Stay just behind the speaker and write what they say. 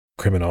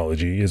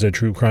Criminology is a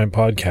true crime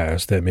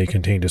podcast that may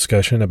contain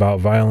discussion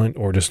about violent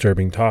or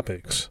disturbing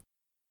topics.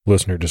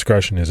 Listener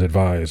discretion is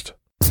advised.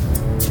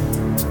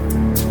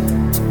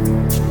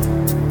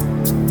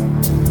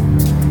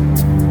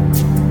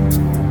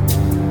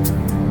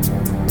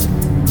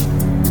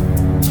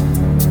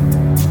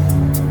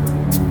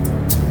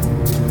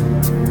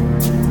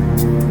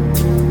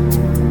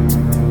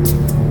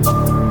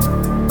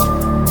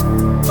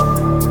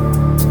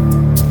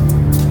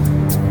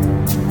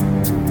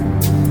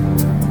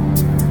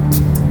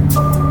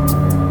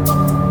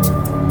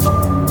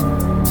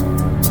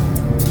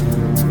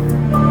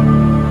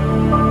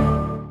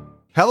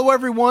 Hello,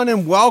 everyone,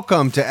 and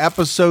welcome to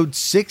episode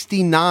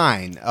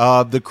 69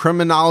 of the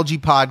Criminology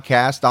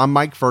Podcast. I'm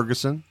Mike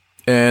Ferguson.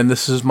 And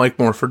this is Mike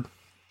Morford.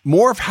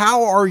 Morph,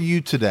 how are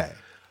you today?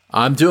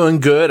 I'm doing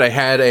good. I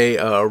had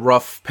a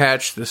rough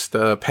patch this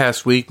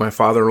past week. My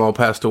father-in-law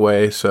passed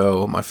away,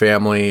 so my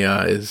family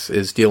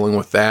is dealing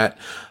with that.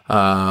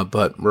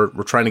 But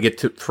we're trying to get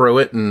through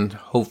it, and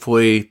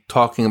hopefully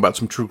talking about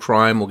some true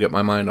crime will get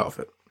my mind off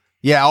it.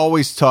 Yeah,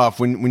 always tough.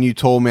 When you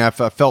told me, I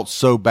felt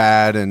so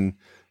bad, and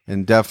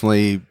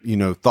definitely,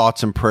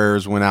 thoughts and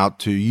prayers went out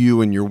to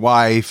you and your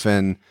wife,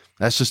 and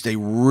that's just a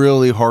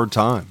really hard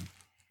time.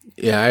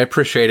 Yeah, I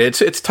appreciate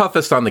it. It's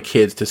toughest on the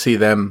kids to see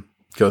them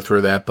go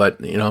through that,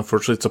 but,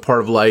 unfortunately it's a part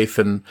of life,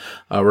 and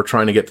we're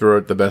trying to get through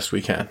it the best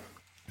we can.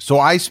 So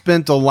I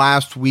spent the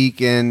last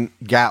week in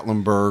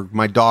Gatlinburg.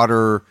 My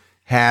daughter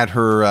had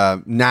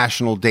her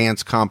national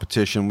dance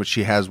competition, which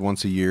she has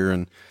once a year,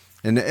 and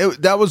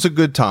that was a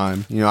good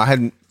time. I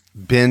hadn't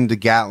been to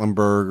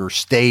Gatlinburg or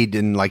stayed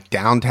in like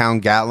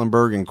downtown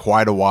Gatlinburg in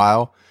quite a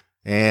while,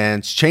 and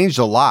it's changed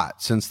a lot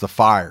since the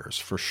fires,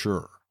 for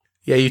sure.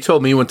 Yeah, you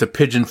told me you went to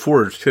Pigeon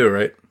Forge too,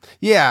 right?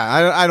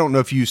 Yeah, I don't know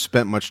if you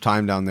spent much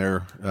time down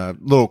there, a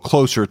little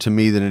closer to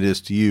me than it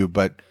is to you,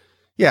 but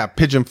yeah,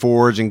 Pigeon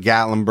Forge and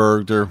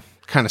Gatlinburg, they're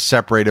kind of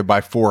separated by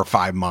 4 or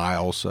 5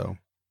 miles, so.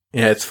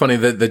 Yeah, it's funny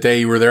that the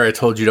day you were there, I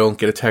told you don't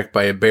get attacked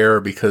by a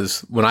bear, because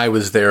when I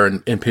was there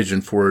in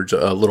Pigeon Forge,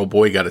 a little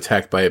boy got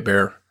attacked by a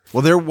bear.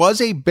 Well, there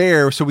was a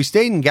bear. So we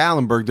stayed in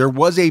Gatlinburg. There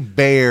was a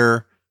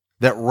bear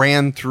that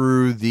ran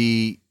through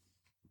the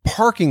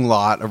parking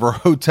lot of our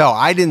hotel.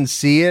 I didn't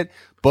see it,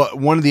 but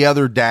one of the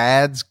other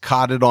dads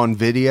caught it on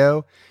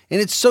video. And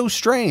it's so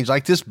strange.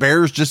 Like, this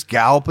bear's just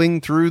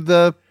galloping through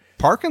the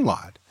parking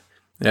lot.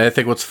 Yeah, I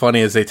think what's funny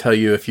is they tell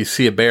you if you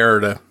see a bear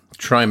to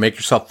try and make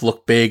yourself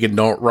look big and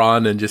don't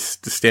run, and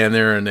just to stand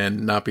there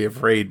and not be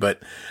afraid.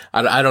 But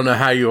I don't know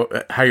how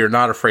you're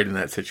not afraid in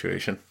that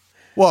situation.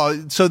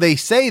 Well, so they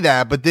say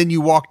that, but then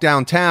you walk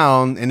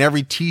downtown and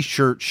every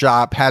t-shirt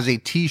shop has a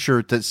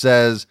t-shirt that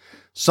says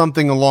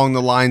something along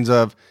the lines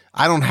of,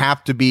 I don't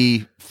have to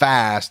be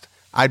fast.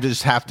 I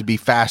just have to be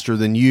faster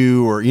than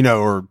you, or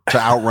to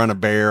outrun a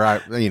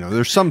bear.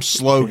 There's some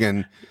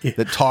slogan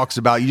that talks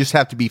about you just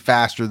have to be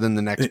faster than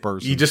the next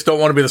person. You just don't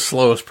want to be the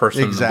slowest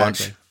person in the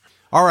bunch.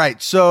 All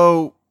right.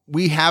 So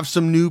we have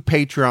some new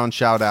Patreon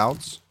shout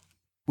outs.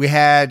 We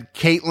had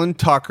Caitlin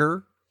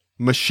Tucker,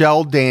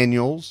 Michelle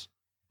Daniels,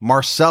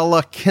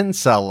 Marcella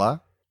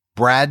Kinsella,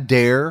 Brad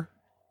Dare,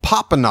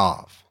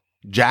 Papanov,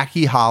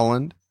 Jackie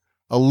Holland,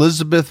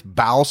 Elizabeth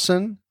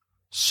Bowson,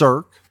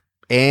 Cirque,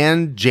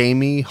 and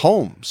Jamie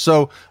Holmes.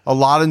 So a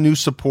lot of new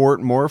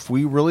support, Morph.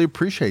 We really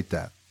appreciate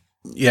that.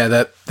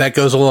 Yeah, that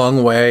goes a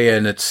long way,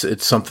 and it's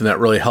something that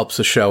really helps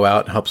the show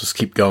out, helps us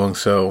keep going.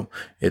 So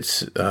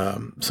it's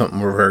something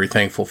we're very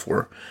thankful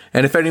for.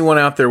 And if anyone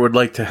out there would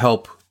like to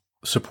help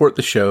support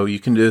the show, you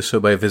can do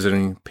so by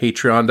visiting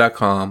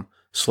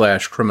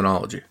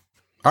patreon.com/criminology.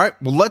 All right,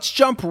 well, let's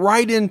jump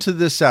right into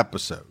this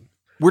episode.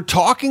 We're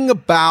talking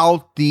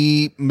about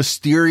the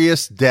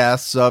mysterious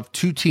deaths of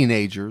 2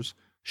 teenagers,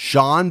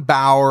 Sean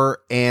Bauer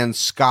and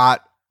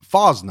Scott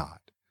Fosnot.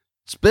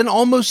 It's been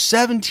almost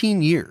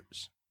 17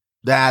 years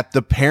that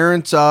the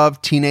parents of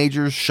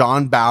teenagers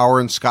Sean Bauer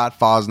and Scott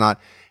Fosnot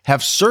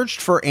have searched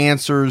for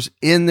answers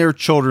in their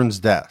children's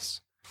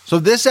deaths. So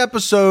this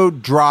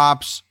episode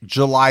drops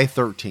July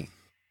 13th.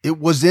 It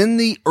was in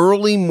the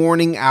early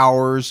morning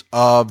hours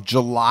of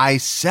July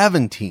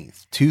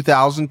 17th,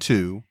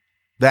 2002,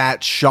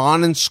 that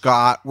Sean and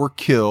Scott were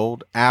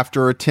killed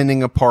after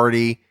attending a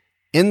party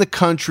in the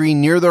country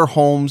near their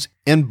homes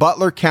in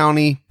Butler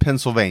County,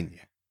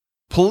 Pennsylvania.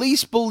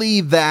 Police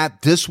believe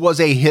that this was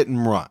a hit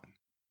and run,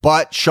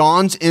 but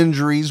Sean's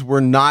injuries were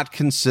not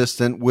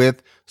consistent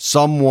with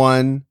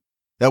someone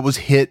that was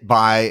hit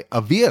by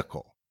a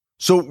vehicle.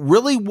 So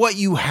really what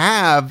you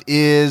have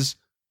is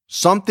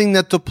something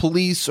that the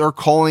police are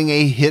calling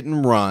a hit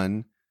and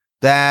run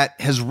that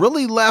has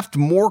really left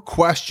more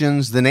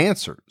questions than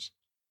answers.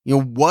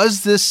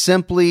 Was this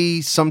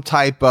simply some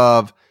type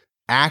of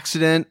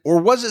accident, or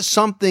was it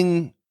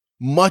something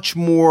much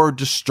more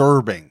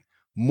disturbing,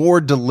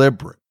 more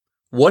deliberate?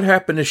 What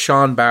happened to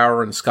Sean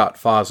Bauer and Scott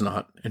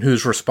Fosnot, and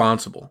who's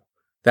responsible?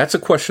 That's a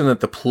question that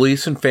the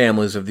police and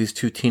families of these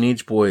 2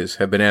 teenage boys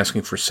have been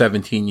asking for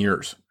 17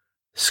 years.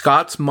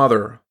 Scott's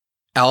mother,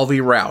 Alvy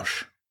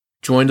Roush,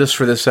 joined us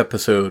for this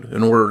episode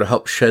in order to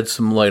help shed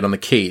some light on the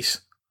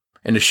case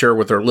and to share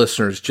with our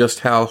listeners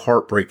just how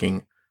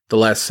heartbreaking the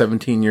last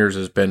 17 years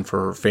has been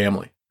for her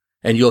family.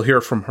 And you'll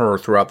hear from her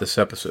throughout this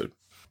episode.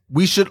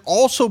 We should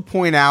also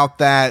point out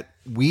that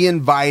we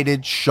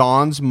invited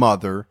Sean's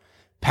mother,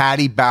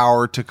 Patty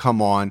Bauer, to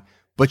come on,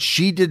 but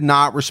she did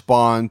not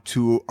respond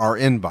to our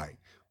invite.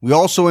 We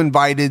also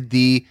invited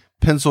the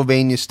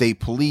Pennsylvania State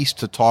Police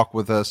to talk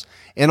with us,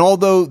 and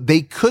although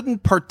they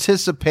couldn't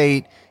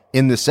participate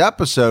in this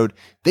episode,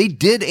 they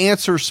did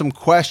answer some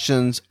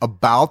questions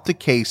about the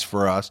case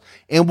for us,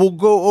 and we'll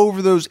go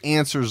over those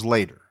answers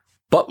later.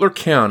 Butler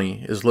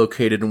County is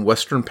located in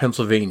western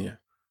Pennsylvania,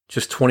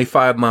 just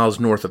 25 miles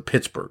north of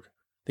Pittsburgh.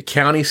 The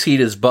county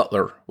seat is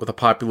Butler, with a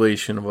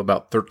population of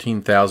about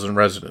 13,000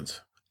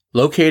 residents.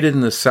 Located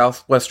in the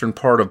southwestern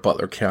part of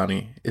Butler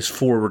County is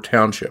Forward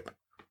Township.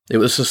 It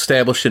was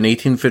established in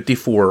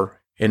 1854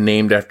 and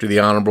named after the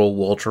Honorable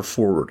Walter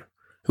Forward,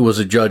 who was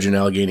a judge in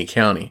Allegheny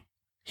County.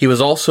 He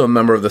was also a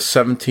member of the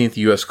 17th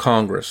U.S.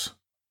 Congress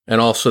and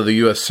also the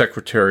U.S.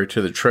 Secretary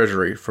to the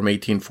Treasury from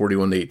 1841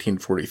 to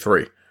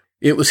 1843.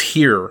 It was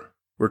here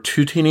where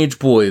two teenage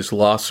boys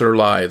lost their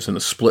lives in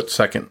a split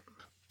second.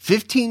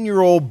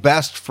 15-year-old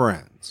best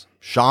friends,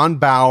 Sean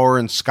Bauer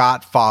and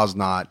Scott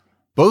Fosnot,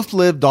 both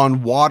lived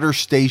on Water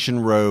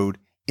Station Road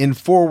in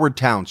Forward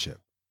Township.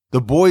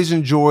 The boys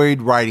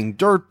enjoyed riding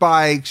dirt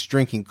bikes,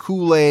 drinking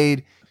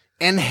Kool-Aid,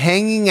 and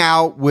hanging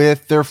out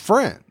with their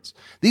friends.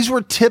 These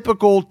were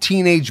typical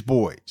teenage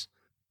boys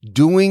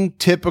doing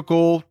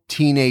typical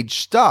teenage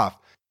stuff.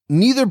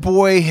 Neither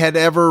boy had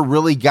ever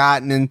really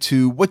gotten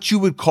into what you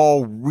would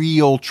call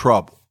real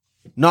trouble.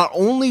 Not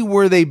only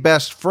were they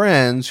best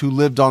friends who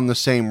lived on the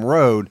same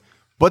road,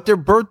 but their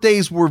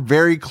birthdays were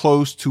very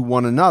close to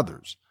one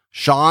another's.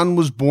 Sean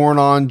was born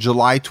on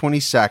July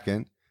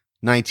 22nd,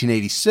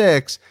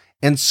 1986,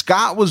 and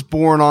Scott was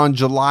born on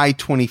July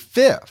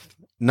 25th,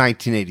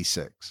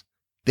 1986.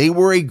 They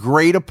were a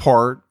grade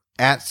apart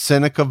at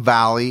Seneca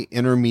Valley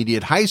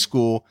Intermediate High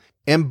School,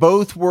 and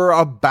both were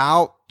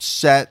about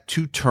set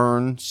to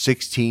turn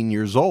 16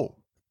 years old.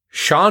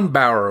 Sean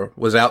Bauer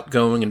was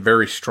outgoing and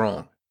very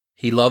strong.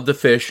 He loved to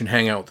fish and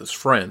hang out with his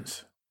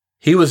friends.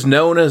 He was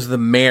known as the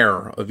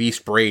mayor of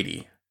East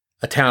Brady,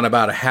 a town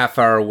about a half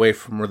hour away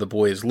from where the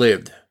boys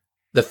lived.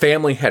 The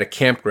family had a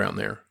campground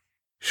there.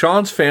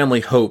 Sean's family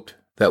hoped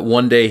that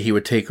one day he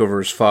would take over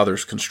his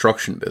father's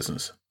construction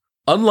business.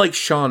 Unlike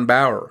Sean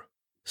Bauer,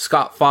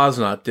 Scott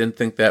Fosnot didn't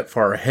think that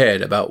far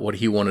ahead about what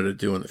he wanted to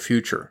do in the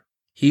future.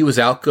 He was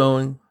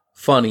outgoing,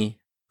 funny,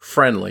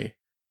 friendly,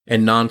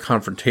 and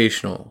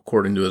non-confrontational,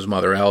 according to his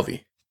mother,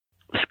 Alvy.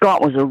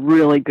 Scott was a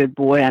really good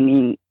boy. I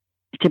mean,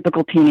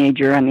 typical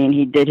teenager. I mean,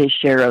 he did his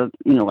share of,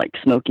 like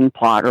smoking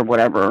pot or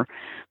whatever.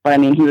 But I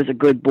mean, he was a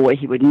good boy.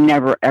 He would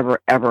never, ever,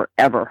 ever,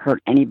 ever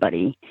hurt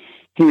anybody.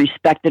 He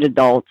respected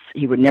adults.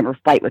 He would never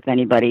fight with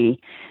anybody.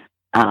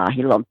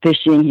 He loved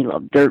fishing. He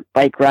loved dirt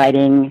bike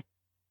riding.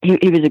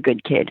 He was a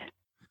good kid.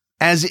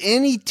 As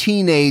any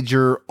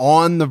teenager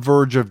on the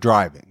verge of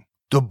driving,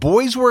 the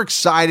boys were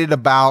excited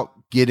about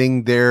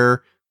getting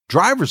their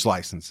driver's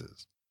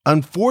licenses.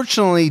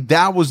 Unfortunately,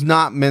 that was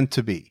not meant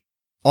to be.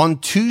 On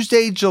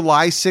Tuesday,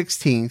 July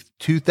 16th,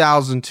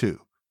 2002,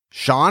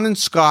 Sean and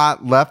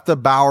Scott left the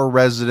Bauer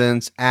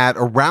residence at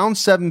around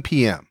 7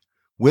 p.m.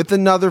 with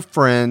another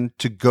friend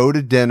to go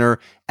to dinner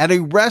at a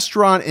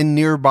restaurant in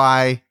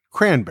nearby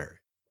Cranberry.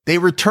 They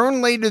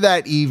returned later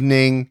that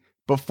evening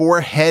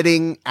before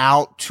heading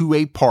out to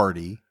a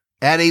party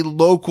at a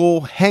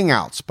local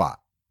hangout spot.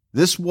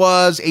 This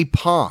was a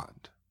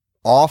pond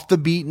off the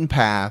beaten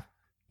path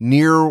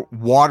near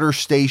Water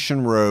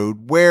Station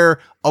Road, where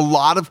a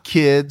lot of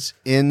kids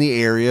in the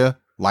area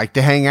like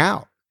to hang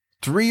out.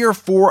 3 or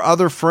 4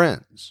 other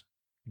friends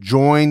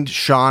joined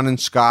Sean and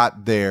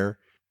Scott there.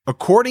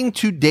 According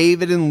to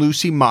David and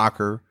Lucy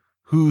Mocker,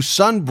 whose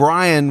son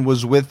Brian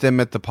was with them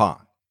at the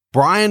pond.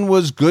 Brian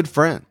was good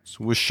friends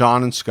with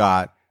Sean and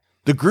Scott.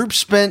 The group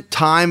spent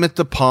time at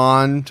the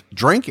pond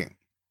drinking.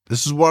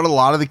 This is what a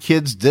lot of the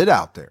kids did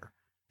out there.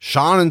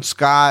 Sean and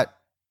Scott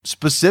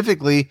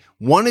specifically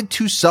wanted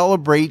to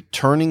celebrate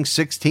turning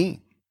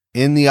 16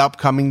 in the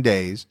upcoming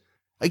days.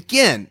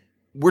 Again,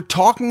 we're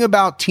talking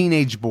about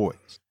teenage boys.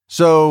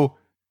 So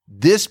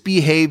this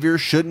behavior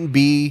shouldn't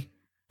be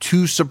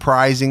too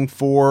surprising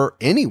for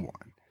anyone.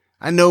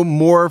 I know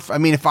more.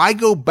 If I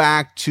go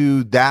back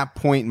to that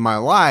point in my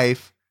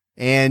life,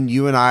 and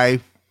you and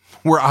I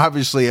were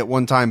obviously at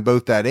one time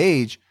both that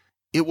age,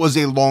 it was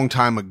a long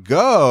time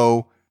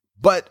ago,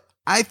 but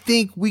I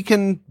think we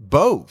can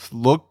both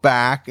look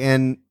back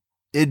and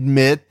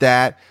admit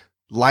that,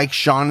 like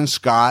Sean and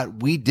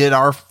Scott, we did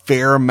our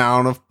fair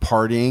amount of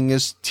partying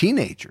as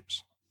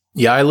teenagers.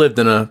 Yeah, I lived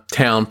in a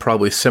town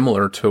probably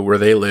similar to where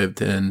they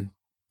lived, and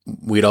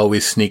we'd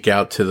always sneak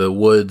out to the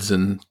woods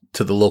and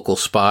to the local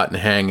spot and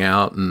hang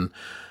out and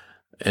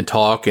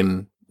talk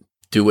and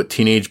do what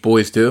teenage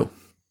boys do.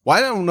 Well,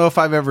 I don't know if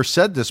I've ever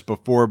said this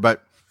before,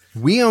 but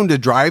we owned a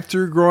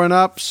drive-thru growing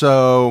up,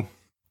 so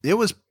it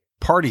was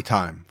party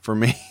time for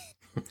me.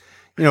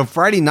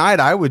 Friday night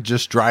I would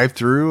just drive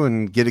through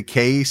and get a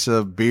case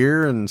of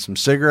beer and some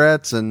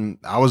cigarettes, and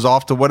I was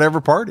off to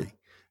whatever party.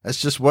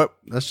 That's just what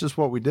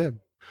we did.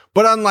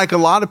 But unlike a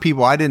lot of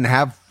people, I didn't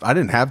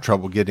have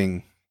trouble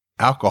getting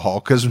alcohol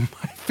because my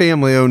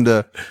family owned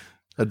a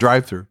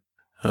drive-through.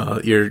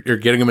 You're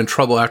getting them in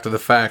trouble after the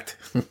fact.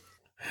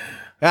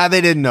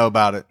 They didn't know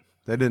about it.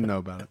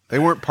 They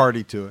weren't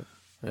party to it.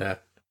 Yeah.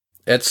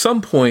 At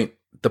some point,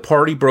 the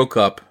party broke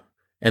up,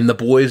 and the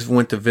boys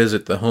went to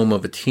visit the home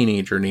of a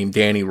teenager named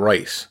Danny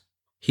Rice.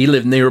 He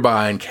lived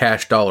nearby on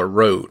Cash Dollar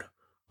Road,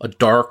 a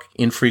dark,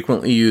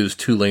 infrequently used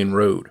 2-lane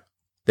road.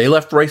 They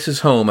left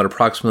Rice's home at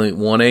approximately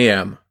 1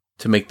 a.m.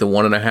 to make the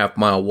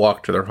 1.5-mile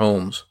walk to their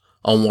homes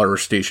on Water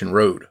Station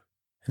Road.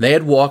 And they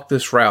had walked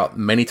this route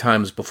many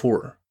times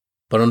before,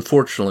 but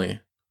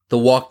unfortunately, the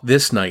walk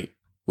this night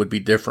would be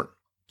different.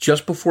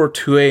 Just before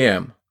 2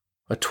 a.m.,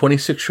 a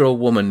 26-year-old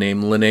woman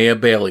named Linnea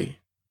Bailey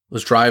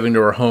was driving to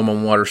her home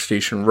on Water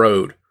Station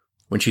Road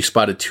when she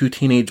spotted 2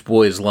 teenage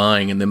boys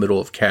lying in the middle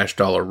of Cash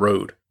Dollar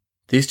Road.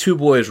 These 2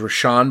 boys were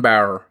Sean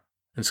Bauer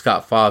and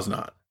Scott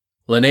Fosnot.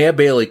 Linnea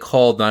Bailey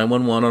called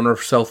 911 on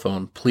her cell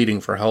phone,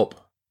 pleading for help.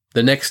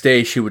 The next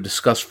day, she would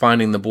discuss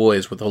finding the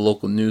boys with a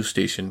local news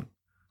station,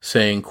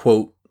 saying,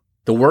 quote,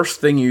 "The worst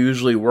thing you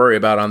usually worry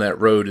about on that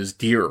road is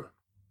deer.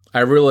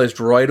 I realized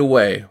right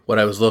away what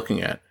I was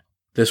looking at.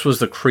 This was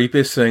the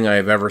creepiest thing I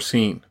have ever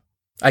seen.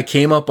 I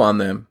came up on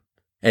them,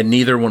 and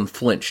neither one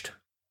flinched.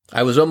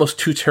 I was almost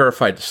too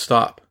terrified to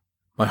stop.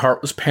 My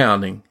heart was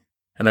pounding,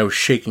 and I was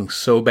shaking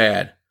so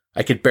bad,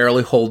 I could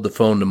barely hold the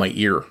phone to my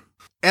ear."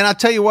 And I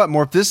tell you what,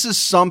 Morph, this is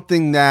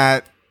something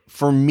that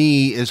for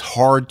me is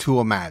hard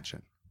to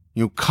imagine.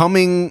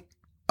 Coming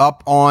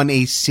up on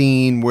a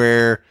scene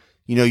where,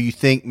 you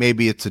think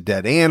maybe it's a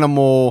dead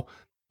animal,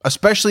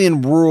 especially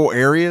in rural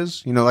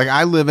areas. Like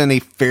I live in a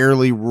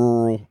fairly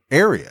rural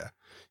area.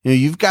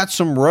 You've got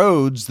some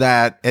roads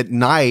that at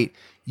night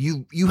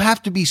you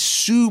have to be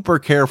super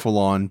careful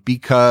on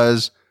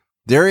because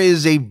there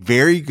is a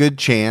very good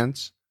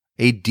chance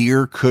a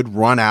deer could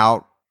run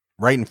out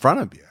right in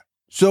front of you.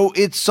 So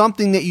it's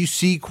something that you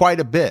see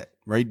quite a bit,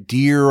 right?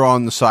 Deer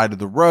on the side of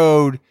the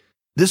road.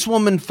 This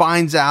woman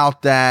finds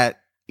out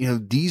that,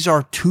 these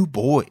are 2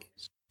 boys.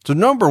 So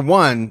number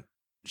one,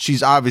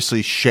 she's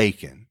obviously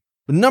shaken.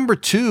 But number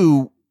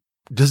 2,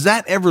 does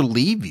that ever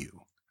leave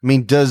you? I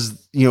mean,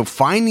 does,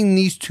 finding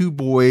these 2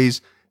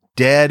 boys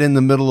dead in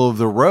the middle of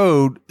the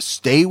road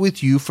stay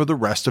with you for the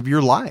rest of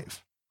your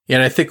life? Yeah,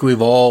 and I think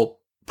we've all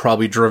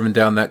probably driven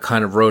down that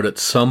kind of road at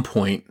some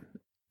point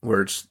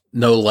where it's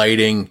no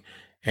lighting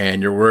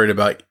and you're worried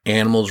about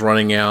animals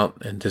running out,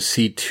 and to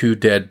see 2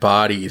 dead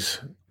bodies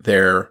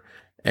there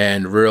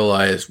and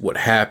realize what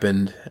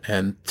happened,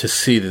 and to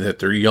see that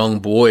they're young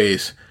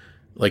boys,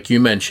 like you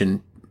mentioned,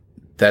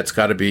 that's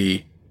got to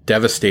be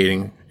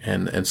devastating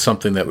and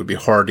something that would be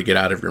hard to get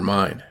out of your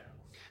mind.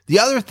 The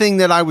other thing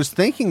that I was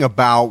thinking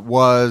about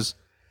was,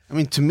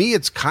 to me,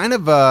 it's kind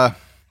of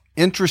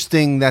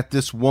interesting that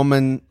this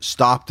woman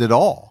stopped at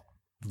all.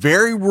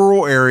 Very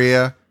rural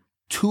area,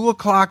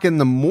 2:00 in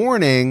the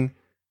morning,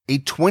 a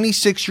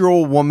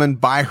 26-year-old woman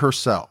by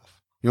herself.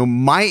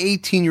 My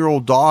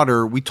 18-year-old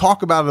daughter, we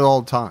talk about it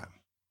all the time.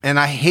 And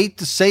I hate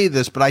to say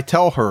this, but I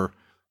tell her,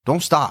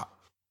 don't stop,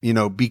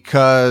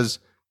 because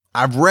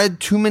I've read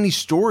too many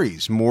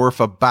stories, Morph,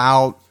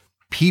 about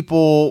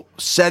people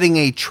setting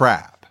a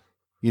trap,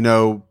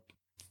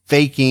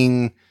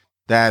 faking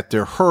that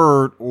they're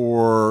hurt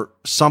or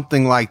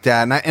something like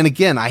that. And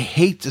again, I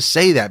hate to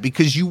say that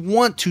because you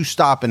want to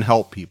stop and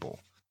help people,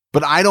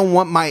 but I don't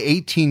want my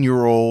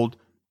 18-year-old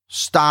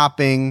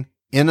stopping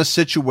in a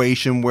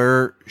situation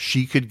where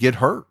she could get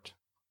hurt.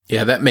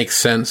 Yeah, that makes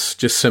sense.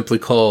 Just simply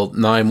call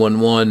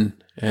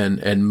 911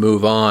 and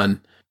move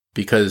on,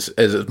 because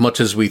as much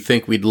as we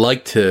think we'd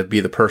like to be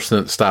the person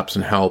that stops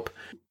and help,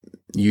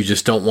 you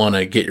just don't want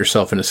to get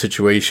yourself in a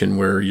situation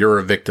where you're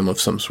a victim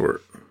of some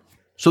sort.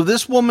 So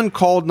this woman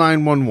called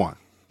 911.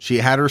 She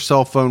had her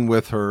cell phone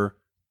with her.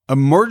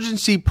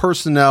 Emergency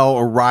personnel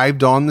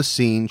arrived on the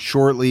scene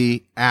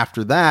shortly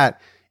after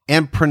that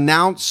and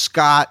pronounced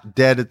Scott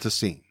dead at the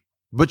scene.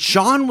 But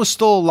Sean was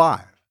still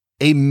alive.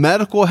 A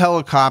medical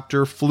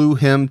helicopter flew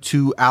him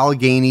to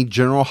Allegheny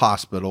General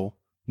Hospital,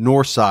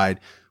 Northside,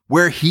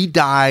 where he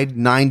died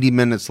 90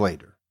 minutes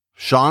later.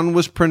 Sean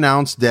was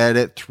pronounced dead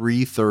at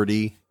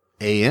 3:30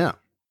 a.m.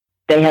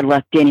 They had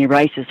left Danny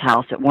Rice's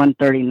house at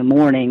 1:30 in the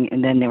morning,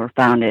 and then they were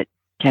found at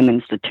 10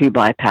 minutes to 2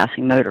 by a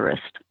passing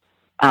motorist.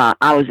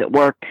 I was at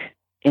work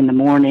in the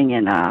morning,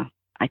 and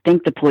I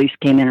think the police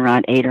came in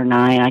around 8 or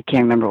 9. I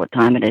can't remember what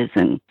time it is,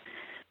 and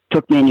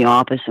took me in the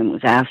office and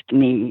was asking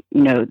me,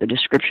 the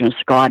description of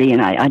Scotty,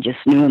 and I just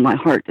knew in my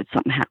heart that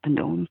something happened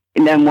to him.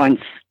 And then once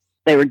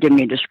they were giving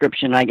me a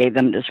description, I gave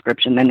them a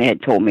description, then they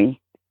had told me.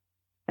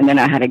 And then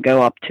I had to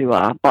go up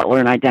to Butler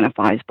and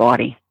identify his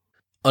body.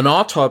 An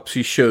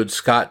autopsy showed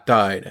Scott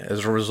died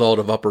as a result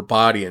of upper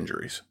body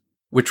injuries,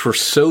 which were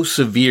so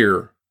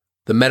severe,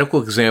 the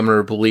medical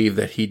examiner believed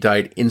that he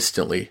died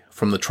instantly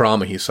from the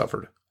trauma he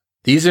suffered.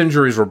 These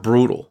injuries were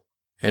brutal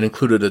and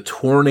included a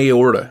torn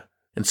aorta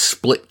and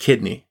split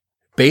kidney.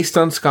 Based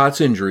on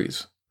Scott's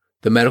injuries,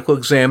 the medical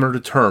examiner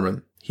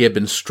determined he had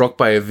been struck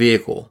by a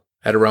vehicle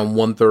at around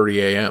 1:30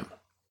 a.m.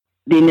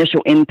 The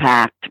initial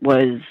impact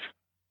was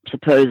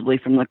supposedly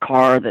from the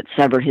car that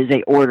severed his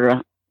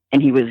aorta,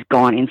 and he was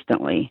gone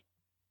instantly.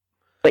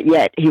 But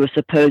yet he was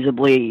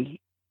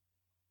supposedly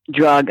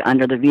drug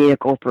under the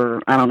vehicle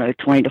for,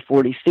 20 to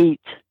 40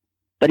 feet,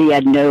 but he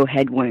had no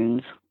head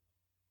wounds.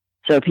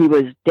 So if he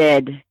was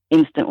dead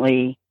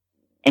instantly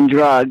and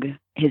drug,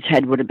 his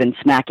head would have been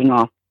smacking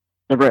off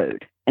the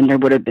road, and there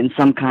would have been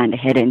some kind of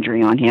head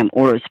injury on him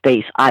or his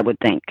face, I would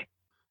think.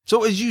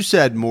 So as you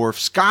said, Morph,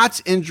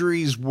 Scott's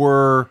injuries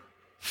were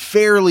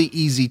fairly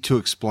easy to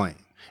explain.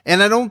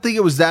 And I don't think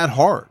it was that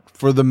hard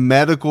for the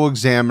medical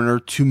examiner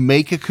to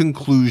make a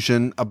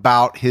conclusion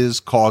about his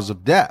cause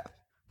of death.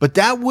 But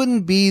that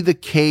wouldn't be the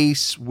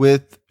case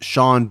with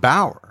Sean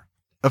Bauer.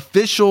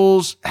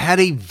 Officials had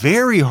a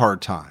very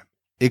hard time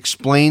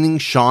explaining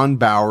Sean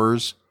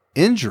Bauer's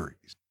injuries.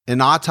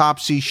 An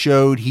autopsy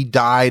showed he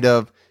died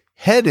of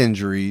head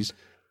injuries,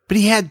 but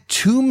he had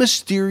 2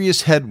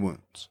 mysterious head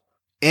wounds,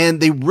 and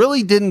they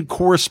really didn't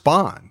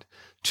correspond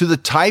to the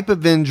type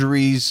of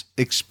injuries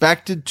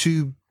expected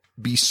to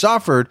be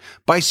suffered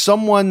by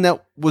someone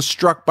that was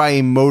struck by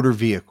a motor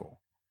vehicle.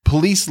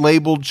 Police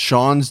labeled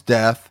Sean's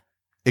death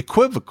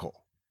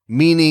equivocal,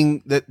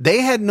 meaning that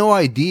they had no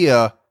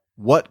idea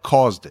what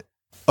caused it.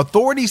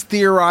 Authorities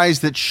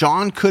theorized that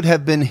Sean could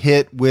have been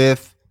hit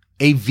with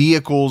a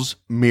vehicle's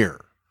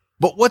mirror.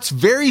 But what's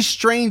very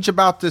strange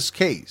about this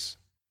case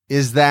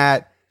is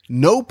that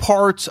no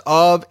parts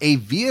of a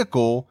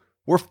vehicle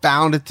were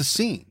found at the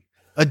scene.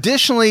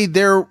 Additionally,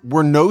 there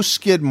were no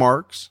skid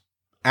marks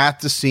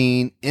at the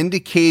scene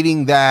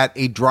indicating that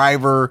a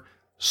driver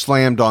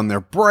slammed on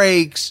their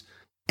brakes,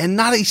 and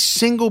not a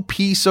single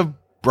piece of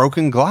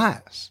broken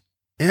glass.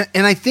 And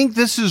I think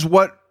this is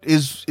what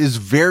is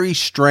very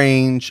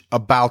strange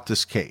about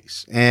this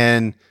case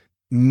and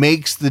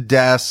makes the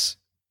deaths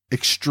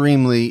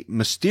extremely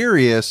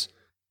mysterious.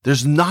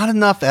 There's not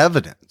enough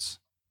evidence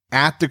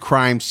at the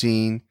crime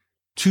scene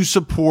to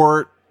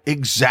support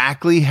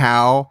exactly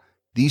how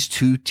these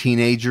 2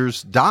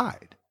 teenagers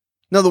died.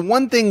 Now, the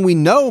one thing we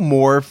know,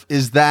 Morph,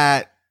 is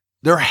that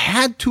there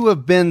had to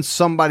have been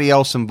somebody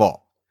else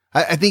involved.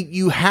 I think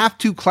you have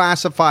to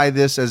classify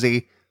this as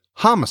a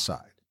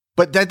homicide,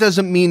 but that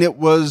doesn't mean it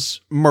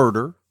was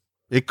murder.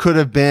 It could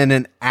have been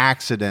an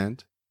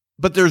accident,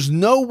 but there's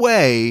no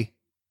way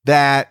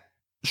that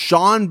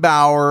Sean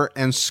Bauer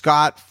and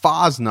Scott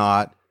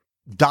Fosnot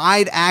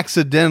died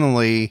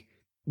accidentally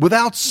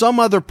without some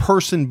other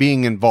person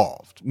being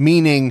involved,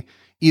 meaning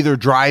either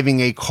driving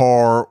a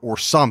car or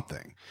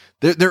something.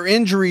 Their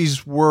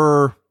injuries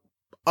were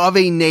of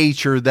a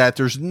nature that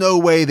there's no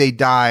way they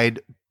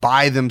died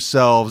by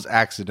themselves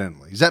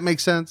accidentally. Does that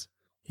make sense?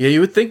 Yeah, you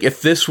would think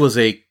if this was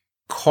a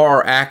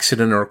car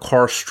accident or a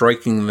car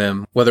striking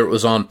them, whether it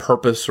was on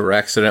purpose or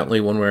accidentally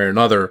one way or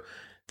another,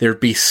 there'd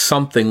be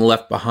something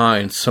left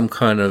behind, some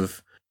kind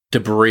of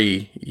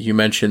debris. You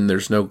mentioned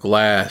there's no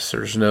glass,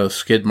 there's no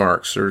skid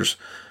marks, there's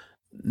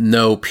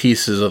no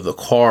pieces of the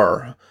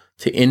car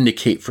to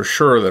indicate for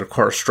sure that a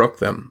car struck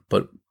them.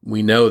 But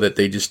we know that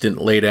they just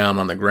didn't lay down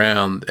on the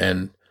ground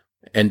and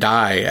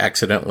die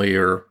accidentally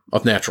or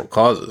of natural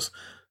causes.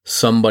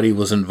 Somebody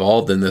was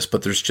involved in this,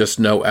 but there's just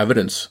no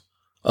evidence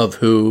of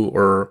who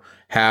or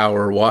how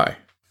or why.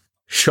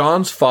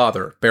 Sean's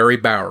father, Barry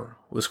Bauer,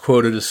 was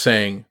quoted as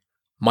saying,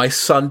 "My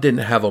son didn't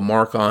have a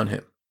mark on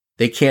him.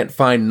 They can't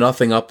find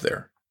nothing up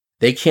there.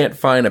 They can't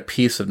find a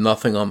piece of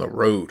nothing on the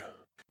road."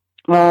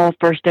 Well,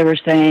 first they were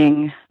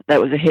saying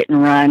that was a hit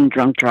and run,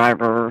 drunk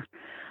driver,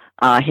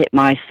 hit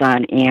my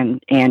son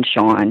and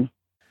Sean.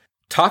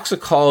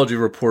 Toxicology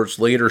reports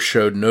later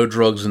showed no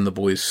drugs in the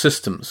boys'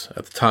 systems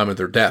at the time of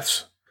their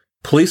deaths.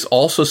 Police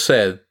also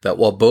said that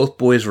while both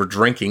boys were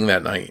drinking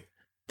that night,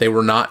 they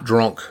were not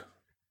drunk.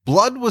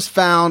 Blood was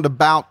found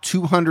about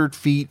 200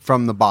 feet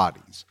from the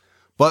bodies,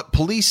 but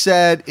police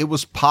said it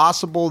was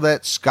possible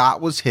that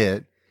Scott was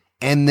hit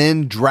and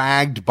then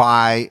dragged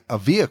by a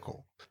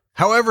vehicle.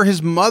 However,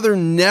 his mother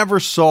never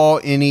saw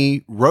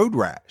any road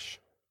rash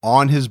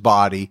on his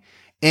body,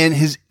 and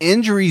his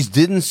injuries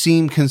didn't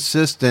seem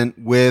consistent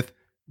with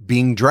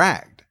being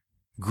dragged.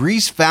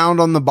 Grease found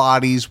on the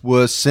bodies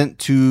was sent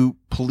to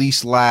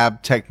police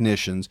lab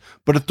technicians,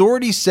 but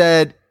authorities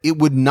said it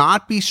would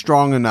not be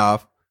strong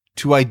enough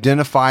to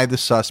identify the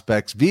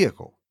suspect's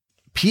vehicle.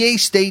 PA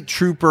State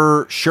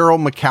Trooper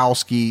Cheryl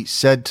Mikowski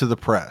said to the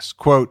press,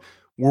 quote,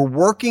 "We're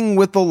working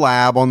with the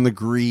lab on the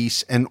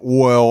grease and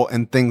oil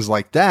and things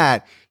like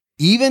that.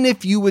 Even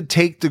if you would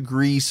take the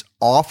grease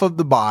off of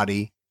the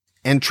body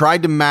and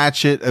tried to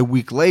match it a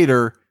week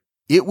later,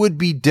 it would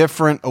be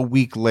different a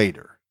week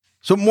later."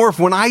 So Morph,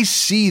 when I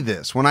see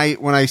this, when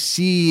I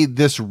see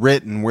this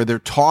written where they're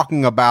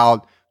talking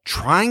about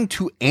trying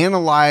to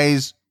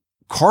analyze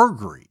car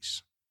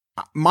grease,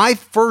 my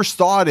first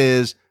thought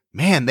is,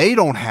 man, they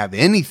don't have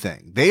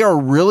anything. They are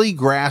really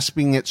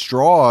grasping at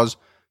straws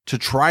to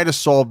try to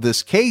solve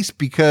this case,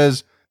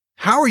 because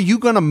how are you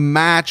going to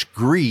match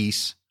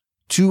grease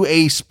to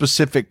a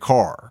specific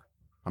car.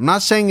 I'm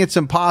not saying it's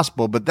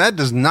impossible, but that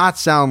does not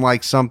sound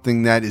like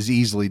something that is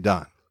easily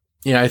done.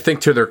 Yeah, I think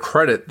to their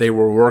credit, they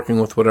were working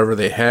with whatever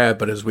they had,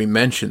 but as we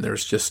mentioned,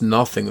 there's just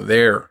nothing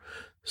there.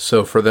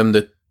 So for them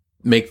to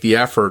make the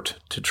effort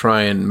to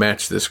try and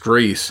match this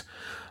grease,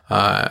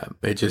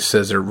 it just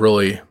says they're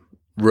really,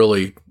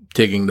 really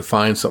digging to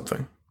find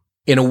something.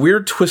 In a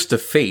weird twist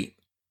of fate,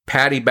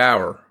 Patty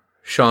Bauer,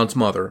 Sean's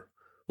mother,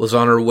 was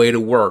on her way to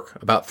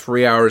work about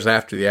 3 hours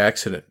after the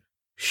accident.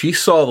 She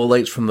saw the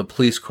lights from the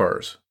police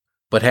cars,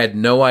 but had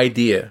no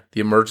idea the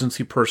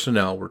emergency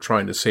personnel were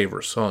trying to save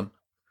her son.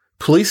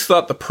 Police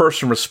thought the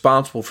person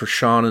responsible for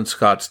Sean and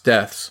Scott's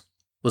deaths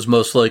was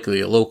most likely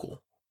a local.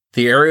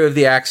 The area of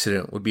the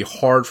accident would be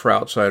hard for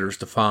outsiders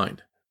to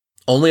find.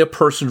 Only a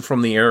person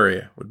from the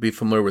area would be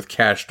familiar with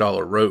Cash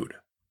Dollar Road.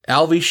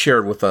 Alvy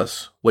shared with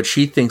us what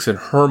she thinks in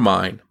her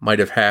mind might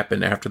have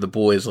happened after the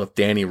boys left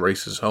Danny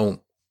Rice's home.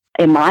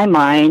 In my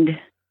mind,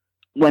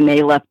 when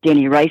they left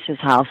Danny Rice's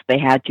house, they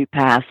had to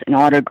pass an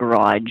auto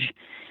garage,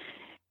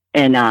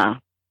 and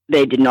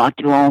they did not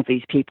get along with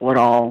these people at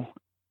all.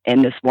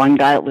 And this one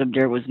guy that lived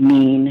there was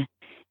mean,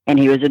 and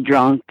he was a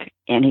drunk,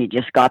 and he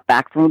just got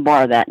back from a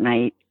bar that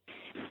night.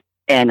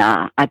 And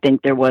I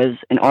think there was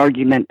an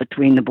argument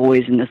between the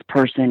boys and this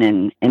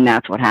person, and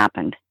that's what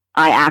happened.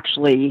 I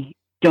actually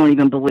don't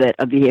even believe that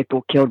a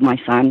vehicle killed my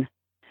son,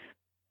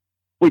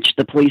 which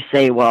the police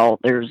say, well,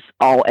 there's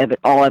all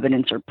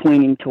evidence are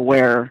pointing to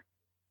where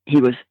he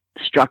was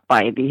struck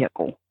by a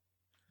vehicle.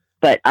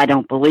 But I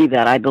don't believe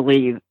that. I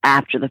believe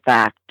after the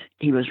fact,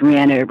 he was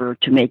ran over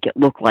to make it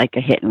look like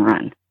a hit and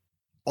run.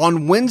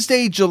 On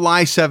Wednesday,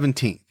 July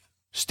 17th,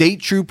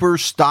 state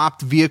troopers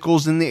stopped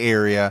vehicles in the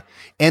area,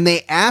 and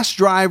they asked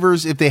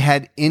drivers if they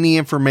had any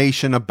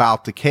information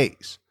about the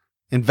case.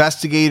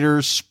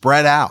 Investigators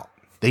spread out.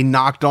 They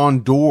knocked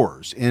on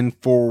doors in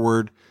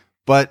Forward,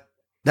 but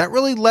that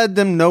really led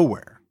them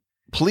nowhere.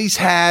 Police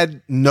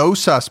had no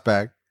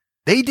suspect.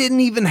 They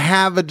didn't even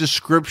have a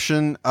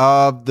description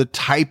of the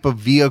type of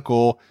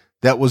vehicle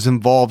that was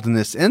involved in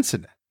this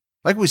incident.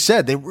 Like we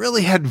said, they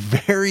really had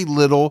very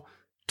little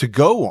to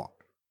go on.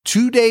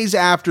 2 days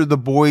after the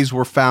boys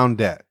were found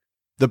dead,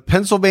 the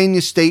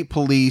Pennsylvania State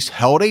Police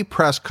held a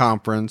press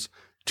conference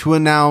to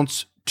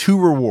announce 2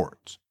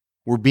 rewards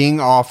were being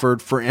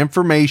offered for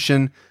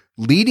information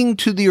leading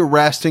to the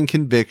arrest and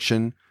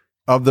conviction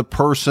of the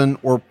person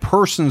or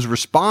persons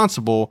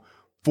responsible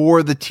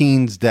for the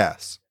teens'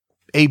 deaths.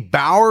 A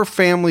Bauer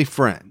family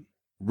friend,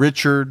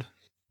 Richard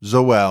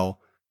Zoel,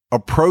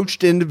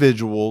 approached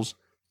individuals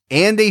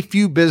and a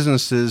few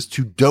businesses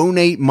to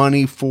donate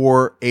money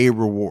for a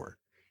reward.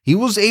 He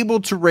was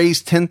able to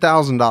raise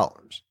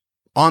 $10,000.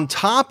 On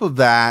top of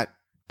that,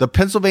 the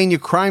Pennsylvania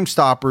Crime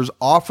Stoppers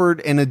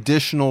offered an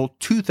additional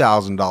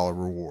 $2,000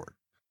 reward.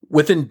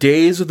 Within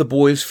days of the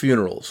boys'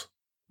 funerals,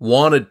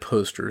 wanted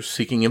posters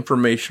seeking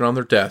information on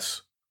their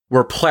deaths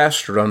were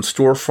plastered on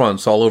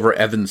storefronts all over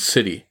Evans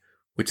City,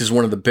 which is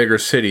one of the bigger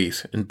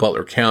cities in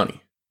Butler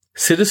County.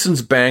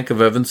 Citizens Bank of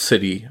Evans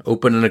City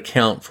opened an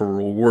account for a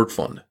reward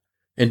fund,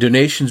 and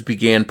donations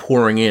began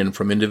pouring in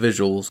from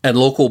individuals and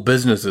local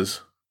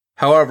businesses.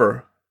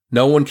 However,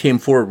 no one came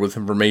forward with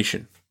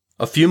information.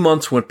 A few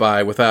months went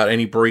by without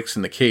any breaks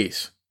in the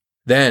case.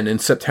 Then, in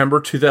September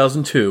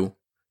 2002,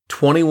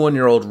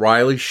 21-year-old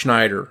Riley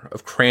Schneider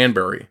of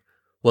Cranberry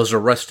was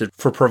arrested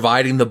for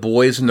providing the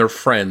boys and their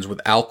friends with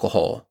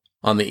alcohol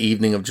on the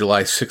evening of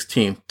July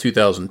 16,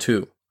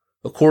 2002.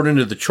 According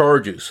to the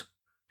charges,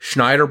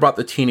 Schneider brought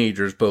the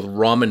teenagers both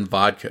rum and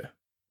vodka,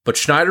 but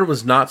Schneider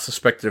was not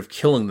suspected of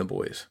killing the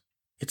boys.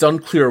 It's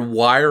unclear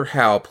why or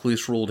how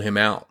police ruled him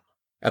out.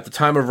 At the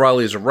time of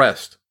Riley's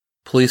arrest,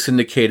 police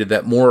indicated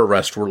that more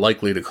arrests were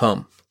likely to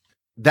come.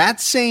 That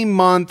same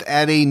month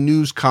at a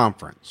news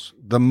conference,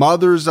 the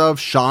mothers of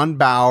Sean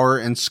Bauer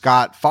and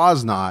Scott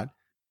Fosnot,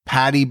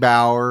 Patty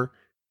Bauer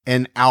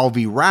and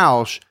Alvy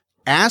Roush,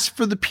 asked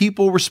for the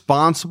people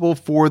responsible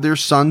for their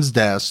sons'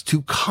 deaths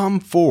to come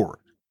forward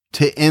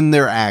to end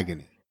their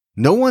agony.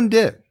 No one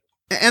did.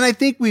 And I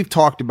think we've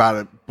talked about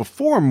it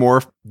before,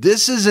 Morph.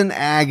 This is an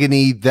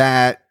agony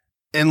that,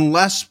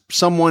 unless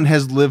someone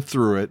has lived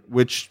through it,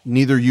 which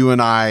neither you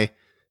and I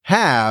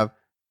have,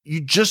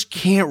 you just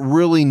can't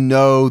really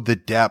know the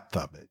depth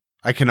of it.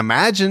 I can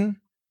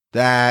imagine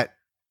that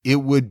it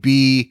would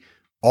be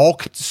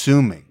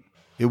all-consuming.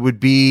 It would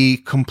be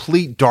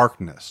complete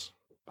darkness.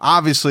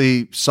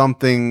 Obviously,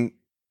 something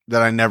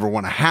that I never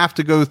want to have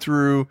to go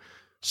through,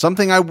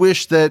 something I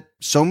wish that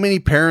so many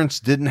parents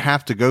didn't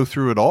have to go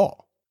through at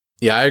all.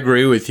 Yeah, I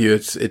agree with you.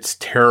 It's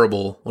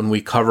terrible when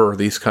we cover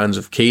these kinds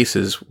of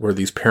cases where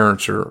these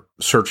parents are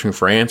searching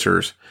for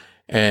answers.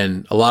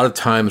 And a lot of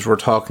times we're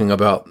talking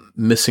about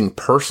missing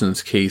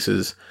persons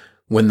cases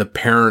when the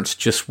parents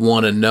just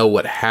want to know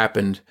what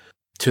happened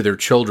to their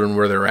children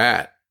where they're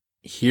at.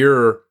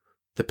 Here,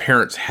 the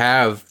parents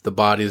have the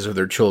bodies of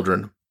their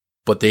children,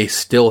 but they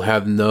still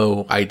have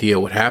no idea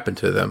what happened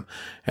to them.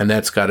 And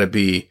that's got to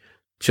be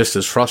just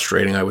as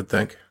frustrating, I would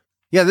think.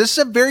 Yeah, this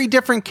is a very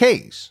different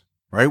case.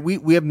 Right?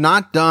 We have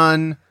not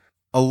done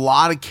a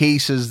lot of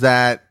cases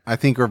that I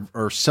think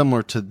are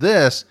similar to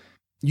this,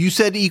 you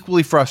said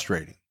equally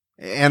frustrating.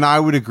 And I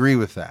would agree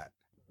with that.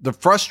 The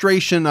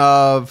frustration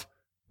of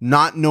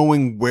not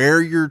knowing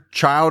where your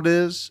child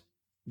is,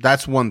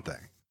 that's one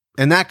thing.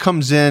 And that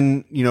comes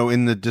in,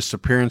 in the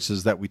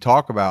disappearances that we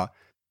talk about,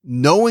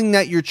 knowing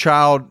that your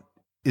child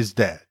is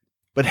dead,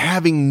 but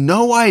having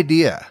no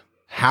idea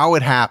how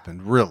it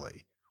happened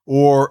really,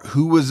 or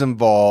who was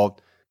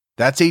involved.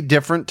 That's a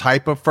different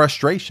type of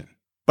frustration.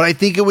 But I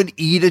think it would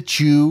eat at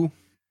you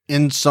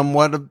in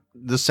somewhat of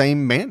the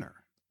same manner.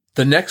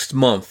 The next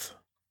month,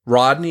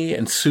 Rodney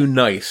and Sue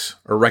Nice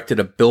erected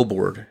a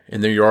billboard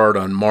in their yard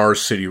on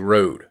Mars City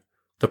Road.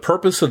 The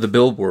purpose of the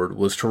billboard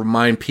was to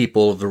remind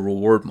people of the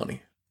reward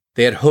money.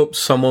 They had hoped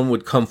someone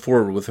would come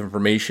forward with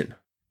information.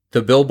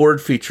 The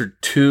billboard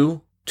featured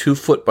two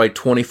 2-foot by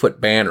 20-foot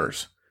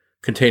banners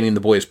containing the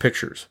boys'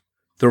 pictures,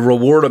 the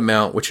reward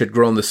amount, which had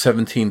grown to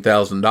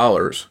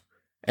 $17,000,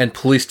 and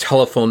police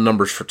telephone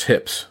numbers for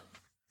tips.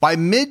 By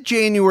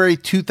mid-January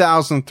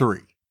 2003,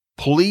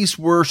 police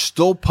were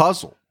still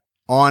puzzled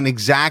on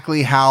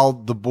exactly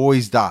how the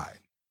boys died.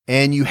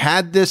 And you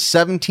had this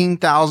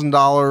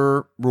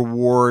 $17,000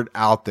 reward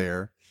out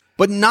there,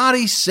 but not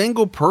a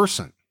single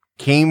person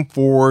came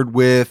forward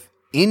with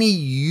any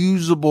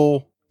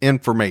usable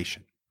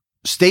information.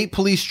 State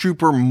Police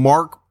Trooper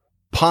Mark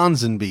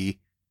Ponsonby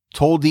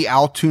told the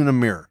Altoona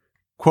Mirror,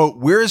 quote,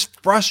 "We're as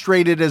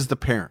frustrated as the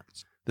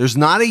parents. There's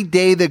not a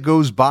day that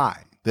goes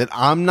by that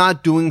I'm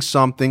not doing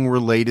something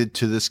related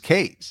to this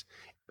case."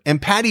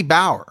 And Patty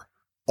Bauer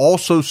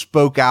also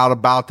spoke out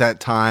about that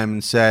time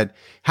and said,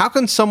 "How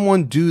can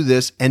someone do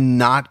this and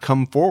not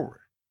come forward?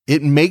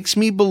 It makes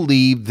me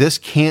believe this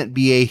can't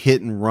be a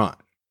hit and run."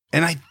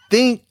 And I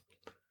think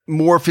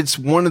more if it's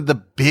one of the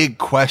big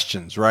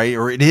questions, right?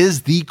 Or it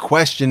is the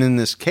question in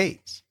this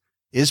case.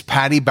 Is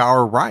Patty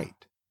Bauer right?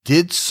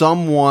 Did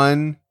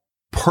someone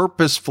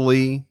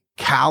purposefully,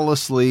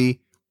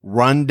 callously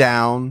run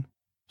down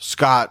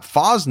Scott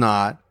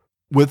Fosnot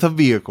with a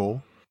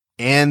vehicle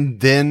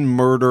and then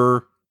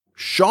murder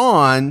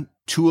Sean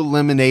to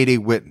eliminate a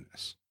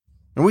witness?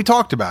 And we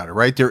talked about it,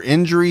 right? Their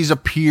injuries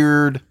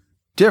appeared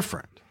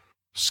different.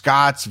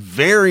 Scott's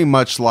very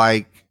much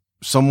like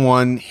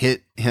someone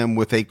hit him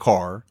with a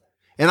car.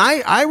 And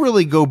I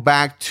really go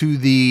back to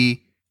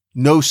the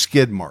no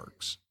skid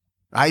marks.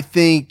 I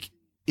think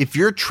if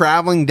you're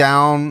traveling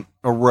down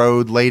a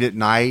road late at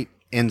night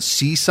and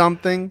see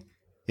something,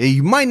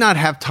 you might not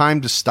have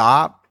time to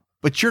stop,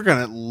 but you're going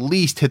to at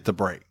least hit the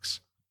brakes.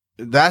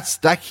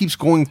 That keeps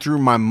going through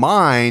my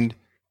mind.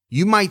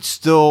 You might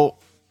still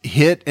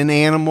hit an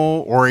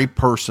animal or a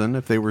person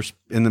if they were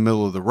in the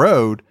middle of the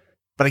road,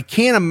 but I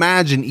can't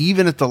imagine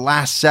even at the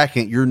last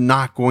second, you're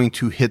not going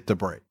to hit the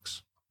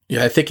brakes.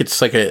 Yeah, I think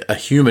it's like a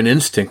human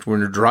instinct when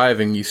you're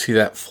driving, you see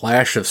that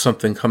flash of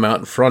something come out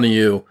in front of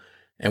you,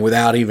 and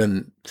without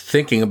even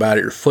thinking about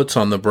it, your foot's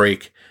on the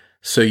brake.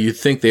 So you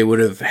think they would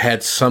have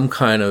had some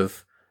kind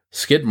of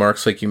skid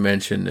marks, like you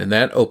mentioned, and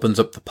that opens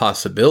up the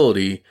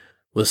possibility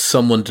with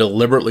someone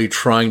deliberately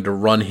trying to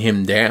run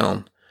him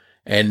down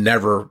and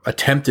never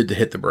attempted to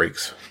hit the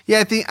brakes.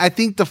 Yeah, I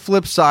think the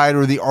flip side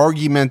or the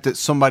argument that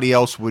somebody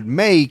else would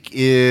make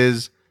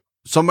is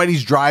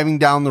somebody's driving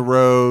down the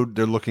road,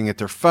 they're looking at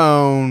their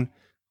phone,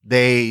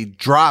 they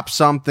drop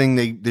something,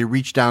 they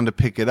reach down to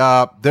pick it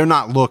up, they're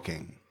not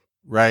looking,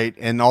 right?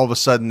 And all of a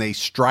sudden they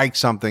strike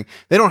something.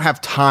 They don't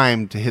have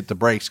time to hit the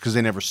brakes because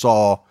they never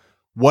saw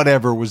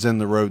whatever was in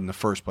the road in the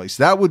first place.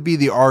 That would be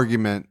the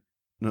argument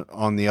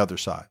on the other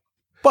side.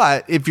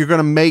 But if you're going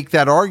to make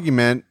that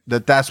argument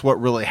that that's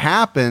what really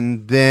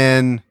happened,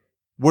 then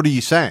what are you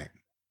saying?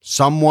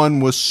 Someone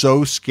was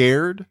so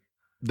scared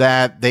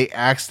that they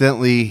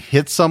accidentally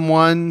hit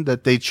someone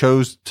that they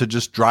chose to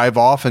just drive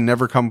off and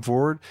never come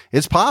forward?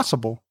 It's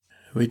possible.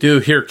 We do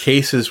hear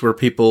cases where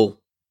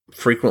people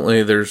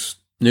frequently, there's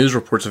news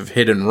reports of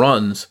hit and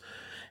runs,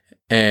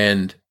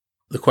 and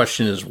the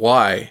question is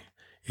why?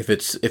 If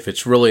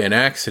it's really an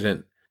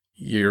accident,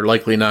 you're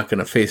likely not going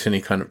to face any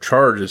kind of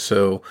charges.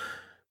 So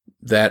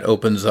that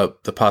opens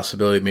up the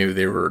possibility maybe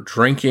they were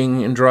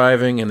drinking and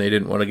driving and they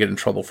didn't want to get in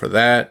trouble for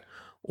that.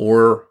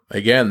 Or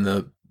again,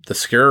 the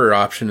scarier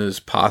option is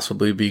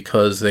possibly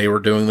because they were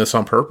doing this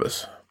on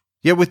purpose.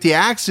 Yeah, with the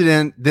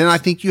accident, then I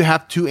think you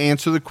have to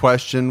answer the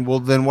question, well,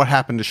 then what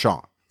happened to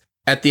Sean?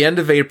 At the end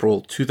of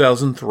April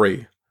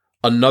 2003,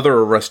 another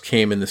arrest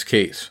came in this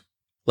case.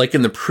 Like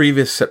in the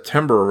previous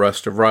September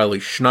arrest of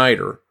Riley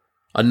Schneider,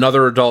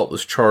 another adult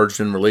was charged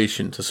in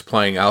relation to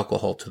supplying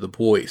alcohol to the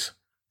boys.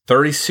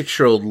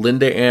 36-year-old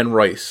Linda Ann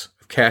Rice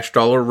of Cash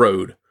Dollar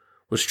Road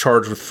was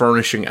charged with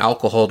furnishing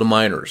alcohol to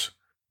minors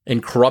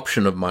and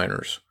corruption of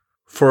minors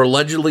for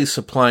allegedly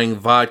supplying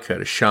vodka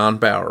to Sean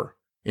Bauer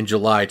in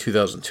July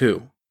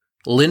 2002.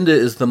 Linda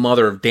is the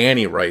mother of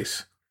Danny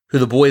Rice, who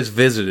the boys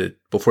visited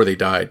before they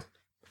died.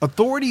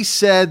 Authorities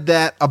said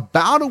that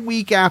about a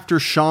week after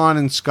Sean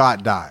and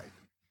Scott died,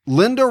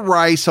 Linda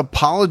Rice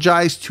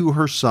apologized to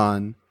her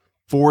son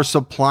for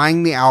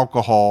supplying the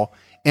alcohol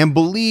and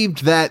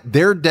believed that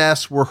their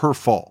deaths were her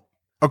fault.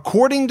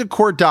 According to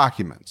court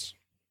documents,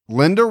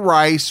 Linda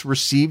Rice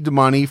received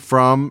money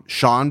from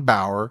Sean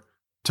Bauer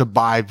to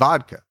buy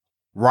vodka.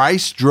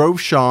 Rice drove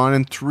Sean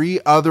and 3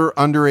 other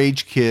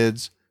underage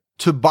kids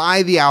to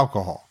buy the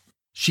alcohol.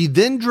 She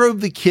then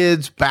drove the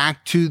kids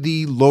back to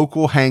the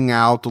local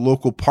hangout, the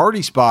local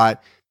party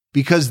spot,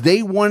 because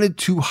they wanted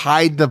to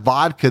hide the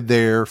vodka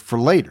there for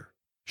later.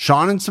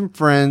 Sean and some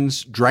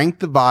friends drank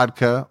the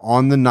vodka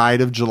on the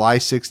night of July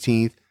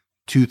 16th,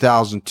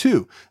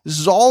 2002. This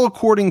is all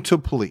according to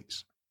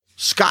police.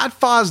 Scott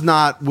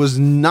Fosnot was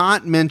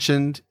not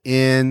mentioned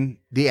in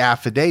the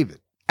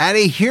affidavit. At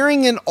a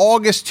hearing in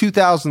August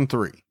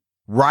 2003,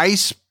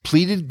 Rice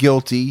pleaded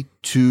guilty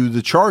to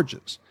the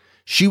charges.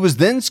 She was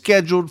then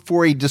scheduled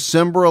for a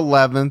December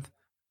 11th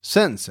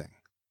sentencing.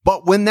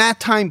 But when that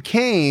time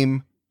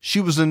came,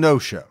 she was a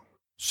no-show.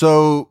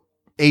 So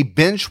a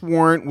bench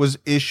warrant was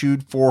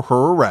issued for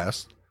her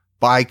arrest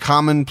by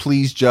Common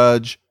Pleas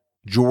Judge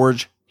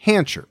George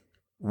Hancher.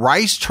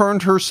 Rice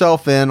turned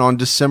herself in on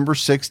December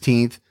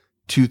 16th,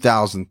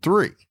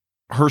 2003.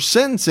 Her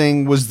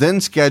sentencing was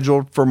then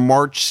scheduled for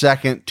March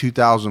 2nd,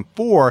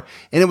 2004,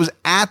 and it was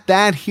at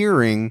that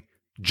hearing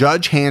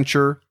Judge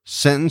Hancher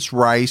sentenced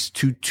Rice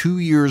to 2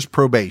 years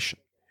probation.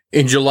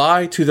 In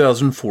July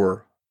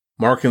 2004,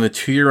 marking the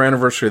 2-year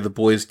anniversary of the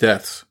boys'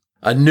 deaths,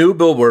 a new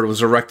billboard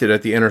was erected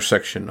at the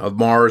intersection of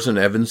Mars and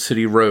Evans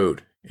City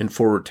Road in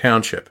Forward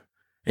Township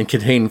and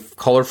contained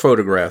color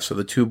photographs of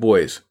the 2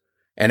 boys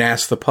and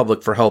asked the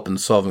public for help in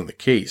solving the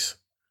case.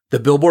 The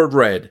billboard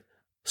read,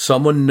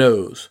 "Someone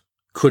knows.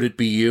 Could it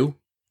be you?"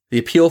 The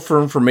appeal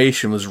for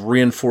information was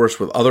reinforced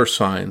with other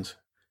signs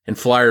and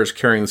flyers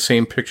carrying the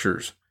same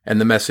pictures and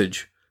the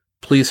message,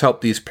 "Please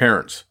help these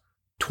parents.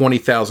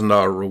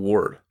 $20,000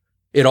 reward."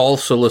 It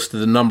also listed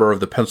the number of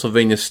the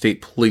Pennsylvania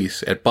State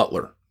Police at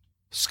Butler.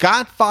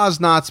 Scott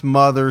Fosnot's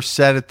mother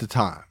said at the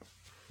time,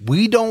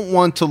 "We don't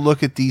want to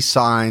look at these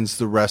signs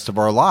the rest of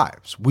our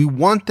lives. We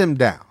want them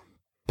down."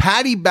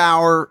 Patty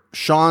Bauer,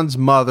 Sean's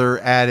mother,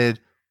 added,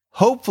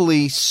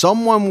 "Hopefully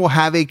someone will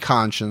have a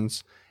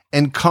conscience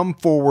and come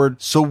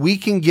forward so we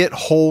can get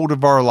hold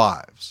of our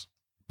lives."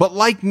 But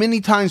like many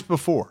times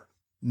before,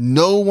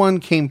 no one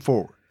came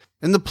forward.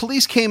 And the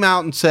police came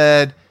out and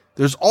said,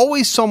 there's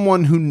always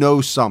someone who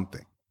knows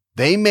something.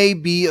 They may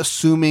be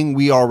assuming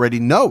we already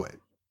know it.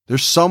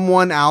 There's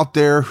someone out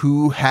there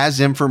who has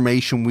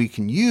information we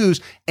can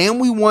use, and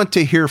we want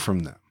to hear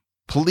from them.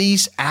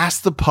 Police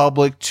asked the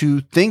public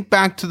to think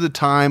back to the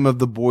time of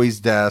the boys'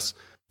 deaths,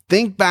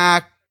 think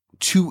back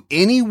to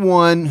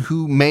anyone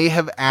who may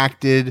have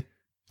acted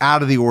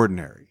out of the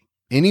ordinary,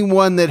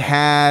 anyone that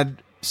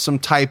had some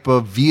type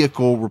of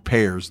vehicle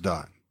repairs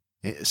done,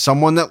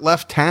 someone that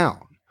left town,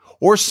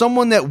 or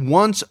someone that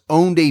once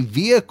owned a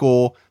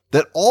vehicle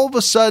that all of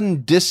a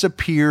sudden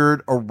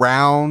disappeared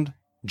around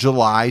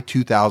July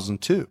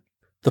 2002.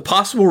 The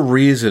possible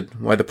reason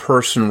why the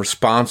person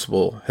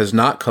responsible has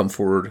not come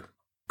forward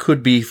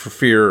could be for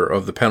fear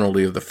of the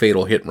penalty of the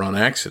fatal hit-and-run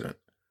accident.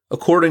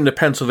 According to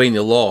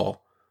Pennsylvania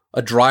law,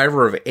 a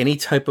driver of any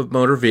type of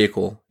motor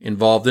vehicle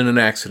involved in an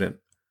accident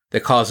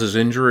that causes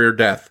injury or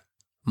death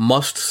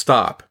must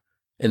stop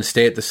and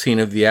stay at the scene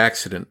of the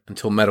accident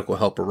until medical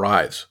help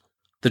arrives.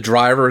 The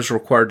driver is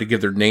required to give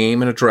their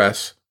name and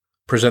address,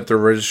 present their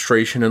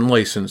registration and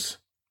license,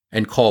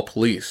 and call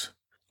police.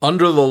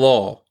 Under the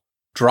law,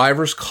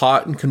 drivers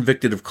caught and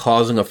convicted of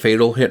causing a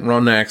fatal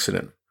hit-and-run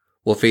accident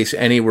will face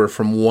anywhere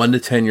from 1 to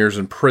 10 years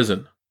in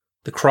prison.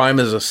 The crime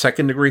is a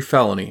second-degree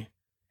felony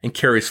and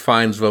carries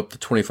fines of up to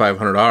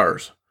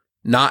 $2,500,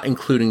 not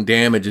including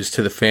damages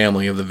to the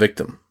family of the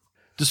victim.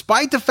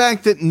 Despite the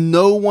fact that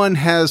no one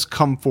has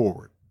come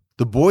forward,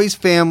 the boys'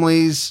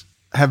 families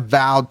have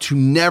vowed to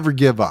never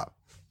give up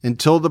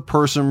until the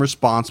person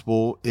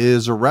responsible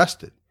is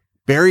arrested.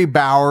 Barry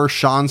Bauer,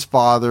 Sean's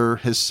father,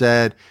 has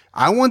said,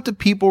 "I want the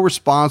people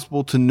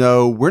responsible to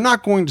know we're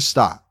not going to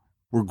stop.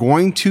 We're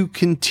going to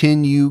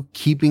continue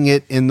keeping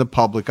it in the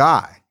public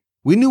eye.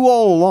 We knew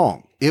all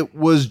along it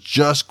was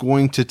just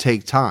going to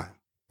take time.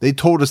 They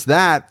told us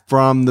that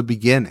from the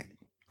beginning.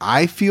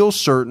 I feel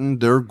certain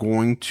they're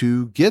going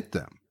to get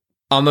them."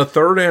 On the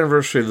 3rd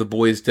anniversary of the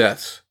boys'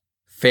 deaths,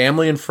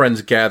 family and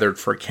friends gathered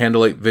for a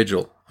candlelight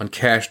vigil on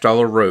Cash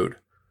Dollar Road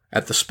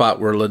at the spot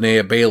where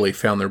Linnea Bailey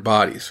found their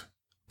bodies.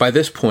 By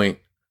this point,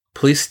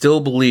 police still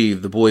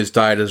believe the boys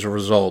died as a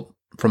result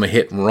from a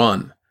hit and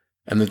run,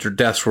 and that their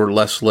deaths were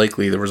less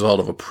likely the result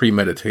of a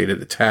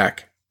premeditated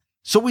attack.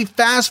 So we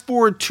fast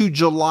forward to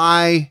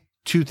July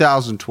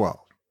 2012.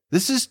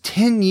 This is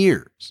 10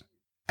 years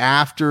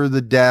after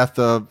the death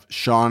of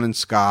Sean and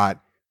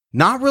Scott.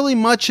 Not really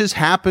much has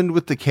happened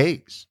with the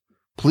case.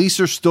 Police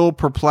are still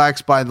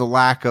perplexed by the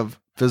lack of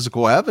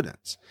physical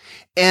evidence.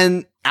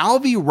 And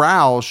Alvy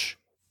Roush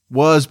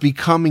was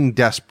becoming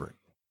desperate.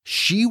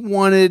 She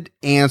wanted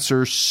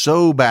answers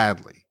so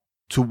badly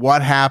to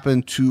what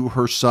happened to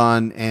her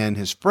son and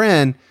his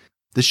friend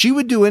that she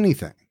would do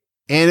anything.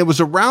 And it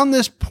was around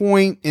this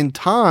point in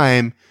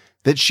time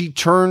that she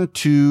turned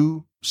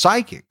to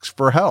psychics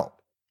for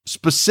help,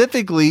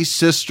 specifically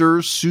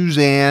sisters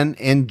Suzanne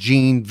and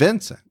Jean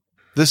Vincent.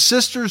 The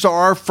sisters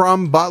are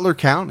from Butler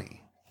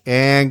County,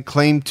 and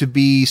claimed to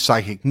be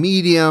psychic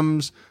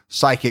mediums,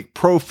 psychic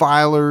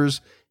profilers,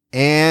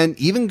 and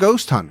even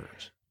ghost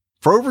hunters.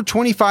 For over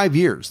 25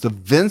 years, the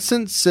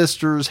Vincent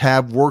sisters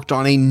have worked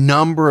on a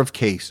number of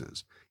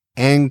cases,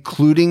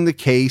 including the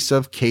case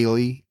of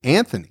Caylee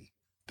Anthony.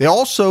 They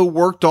also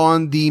worked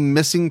on the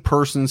missing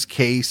persons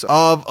case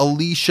of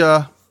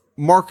Alicia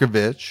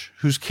Markovich,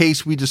 whose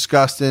case we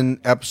discussed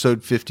in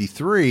episode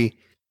 53.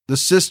 The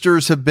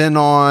sisters have been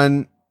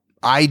on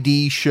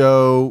ID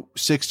show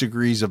 6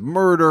 Degrees of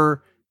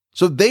Murder.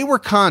 So they were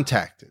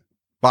contacted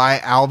by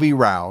Alvy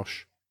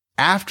Roush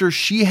after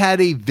she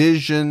had a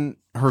vision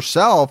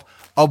herself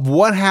of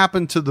what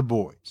happened to the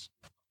boys.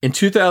 In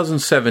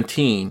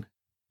 2017,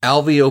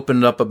 Alvy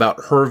opened up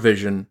about her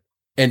vision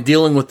and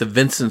dealing with the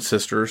Vincent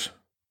sisters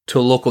to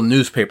a local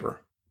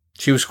newspaper.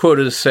 She was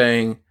quoted as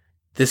saying,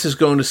 "This is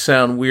going to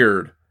sound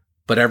weird,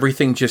 but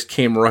everything just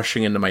came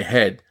rushing into my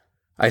head.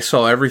 I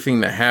saw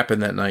everything that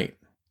happened that night.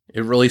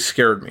 It really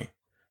scared me.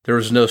 There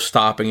was no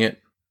stopping it.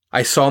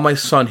 I saw my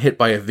son hit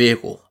by a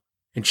vehicle,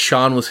 and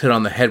Sean was hit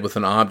on the head with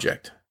an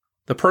object.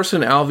 The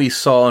person Alvy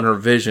saw in her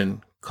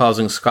vision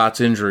causing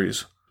Scott's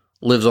injuries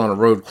lives on a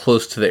road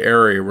close to the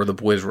area where the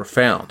boys were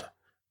found.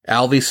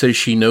 Alvy says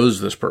she knows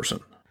this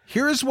person."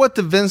 Here's what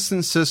the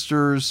Vincent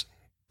sisters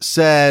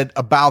said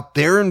about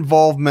their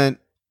involvement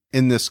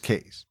in this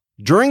case.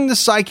 During the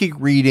psychic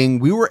reading,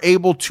 we were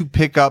able to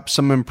pick up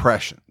some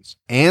impressions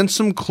and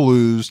some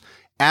clues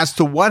as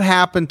to what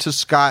happened to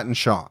Scott and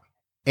Sean.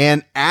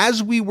 And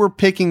as we were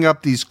picking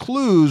up these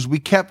clues, we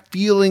kept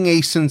feeling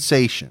a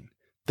sensation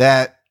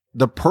that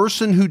the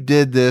person who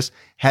did this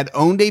had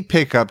owned a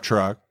pickup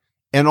truck,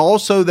 and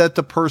also that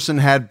the person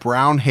had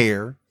brown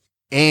hair,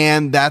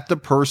 and that the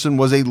person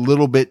was a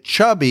little bit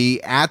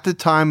chubby at the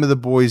time of the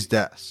boys'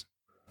 deaths.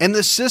 And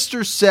the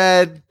sisters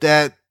said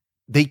that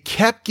they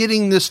kept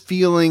getting this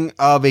feeling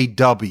of a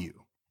W.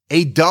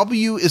 A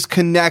W is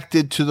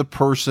connected to the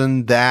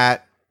person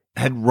that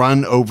had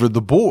run over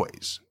the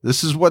boys.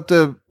 This is what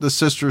the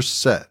sisters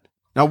said.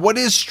 Now, what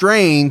is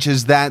strange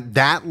is that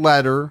that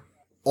letter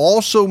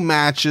also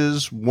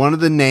matches one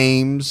of the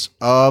names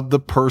of the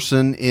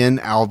person in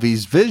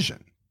Alvy's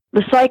vision.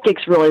 The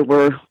psychics really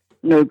were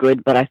no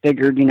good, but I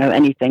figured,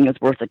 anything is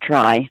worth a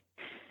try.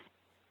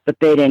 But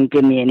they didn't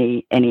give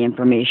me any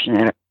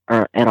information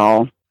at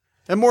all.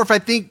 And Morph, I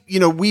think,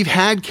 we've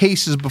had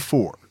cases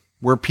before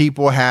where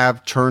people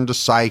have turned to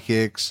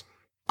psychics.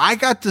 I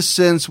got the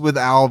sense with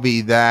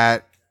Alvy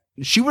that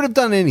she would have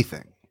done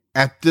anything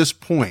at this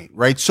point,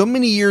 right? So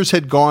many years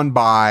had gone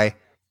by.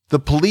 The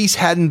police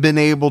hadn't been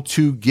able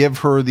to give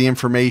her the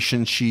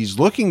information she's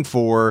looking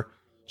for.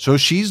 So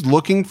she's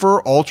looking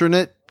for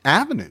alternate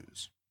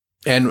avenues.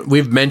 And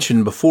we've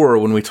mentioned before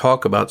when we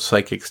talk about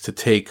psychics to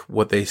take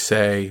what they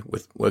say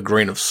with a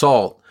grain of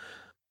salt.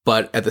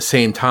 But at the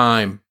same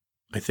time,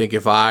 I think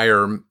if I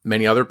or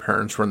many other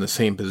parents were in the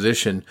same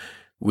position,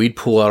 we'd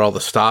pull out all the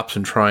stops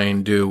and try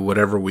and do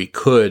whatever we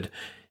could,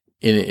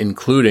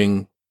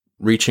 including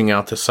reaching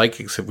out to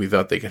psychics if we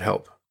thought they could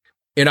help.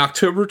 In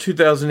October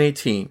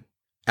 2018,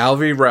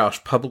 Alvy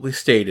Roush publicly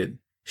stated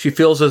she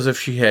feels as if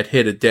she had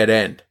hit a dead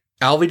end.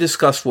 Alvy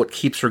discussed what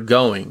keeps her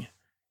going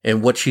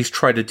and what she's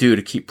tried to do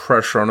to keep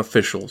pressure on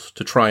officials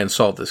to try and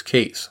solve this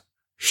case.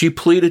 She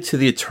pleaded to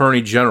the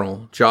Attorney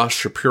General, Josh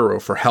Shapiro,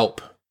 for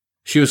help.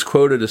 She was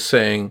quoted as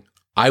saying,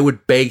 "I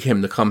would beg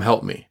him to come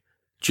help me.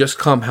 Just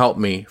come help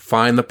me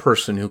find the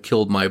person who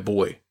killed my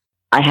boy."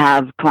 I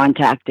have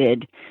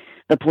contacted,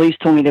 the police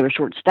told me they were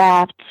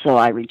short-staffed, so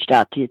I reached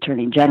out to the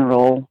Attorney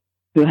General,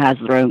 who has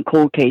their own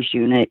cold case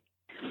unit.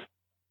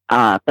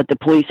 But the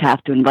police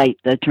have to invite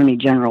the Attorney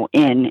General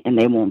in, and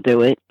they won't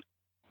do it.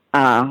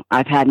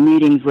 I've had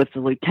meetings with the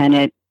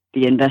lieutenant,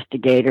 the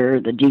investigator,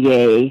 the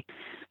DA,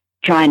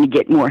 trying to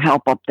get more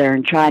help up there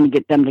and trying to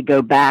get them to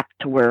go back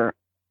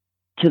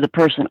to the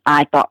person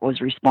I thought was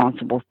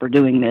responsible for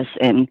doing this,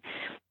 and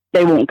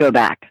they won't go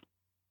back.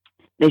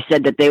 They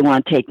said that they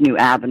want to take new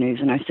avenues,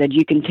 and I said,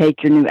 you can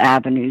take your new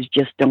avenues,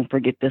 just don't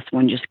forget this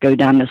one, just go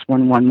down this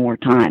one more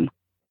time.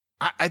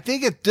 I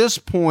think at this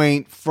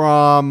point,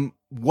 from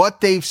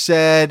what they've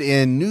said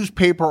in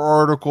newspaper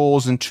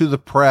articles and to the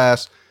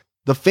press,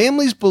 the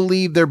families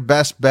believe their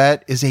best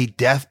bet is a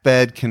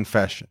deathbed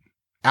confession.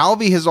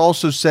 Alvy has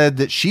also said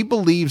that she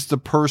believes the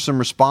person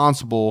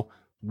responsible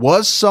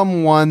was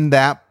someone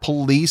that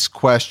police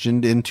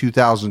questioned in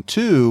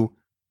 2002,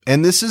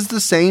 and this is the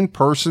same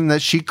person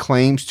that she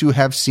claims to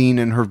have seen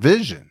in her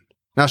vision.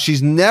 Now,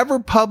 she's never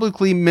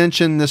publicly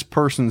mentioned this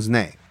person's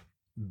name.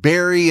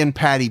 Barry and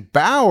Patty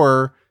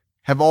Bauer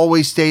have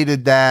always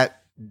stated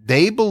that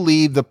they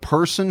believe the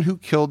person who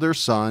killed their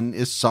son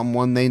is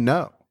someone they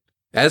know.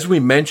 As we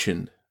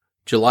mentioned,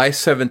 July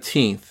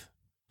 17th,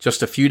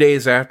 just a few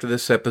days after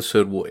this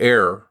episode will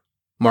air,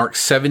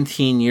 marks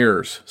 17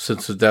 years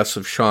since the deaths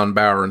of Sean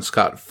Bauer and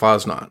Scott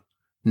Fosnot.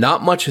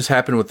 Not much has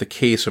happened with the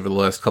case over the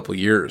last couple of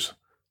years,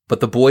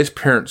 but the boys'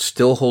 parents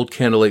still hold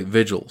candlelight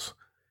vigils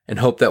and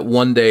hope that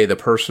one day the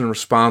person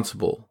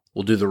responsible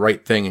will do the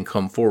right thing and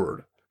come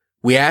forward.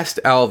 We asked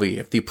Alvy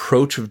if the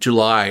approach of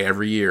July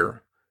every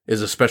year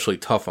is especially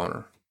tough on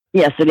her.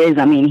 Yes, it is.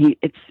 I mean,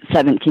 it's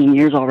 17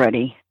 years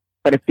already,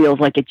 but it feels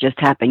like it just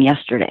happened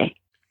yesterday.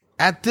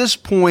 At this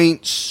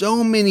point,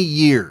 so many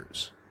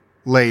years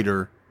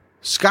later,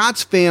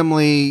 Scott's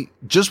family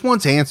just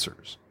wants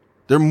answers.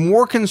 They're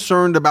more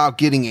concerned about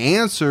getting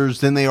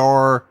answers than they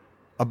are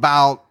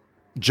about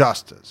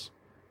justice.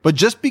 But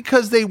just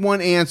because they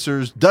want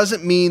answers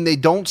doesn't mean they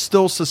don't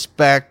still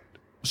suspect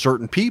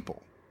certain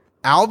people.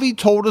 Alvy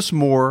told us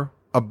more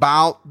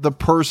about the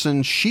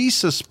person she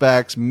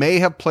suspects may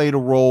have played a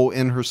role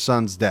in her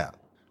son's death.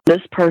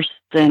 This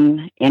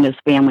person and his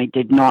family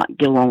did not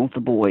get along with the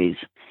boys.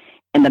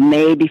 In the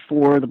May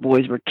before the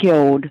boys were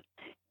killed,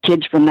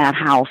 kids from that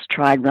house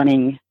tried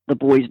running the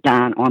boys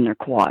down on their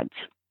quads.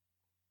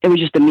 It was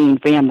just a mean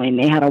family, and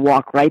they had to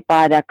walk right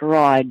by that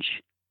garage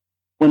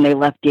when they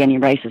left Danny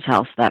Rice's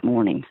house that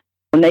morning.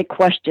 When they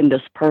questioned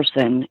this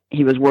person,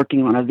 he was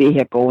working on a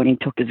vehicle, and he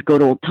took his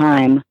good old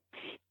time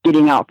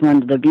getting out from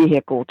under the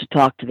vehicle to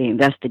talk to the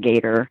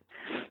investigator.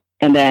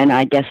 And then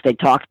I guess they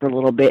talked for a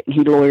little bit, and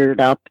he lawyered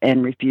up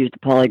and refused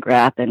a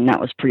polygraph, and that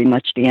was pretty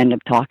much the end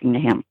of talking to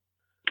him.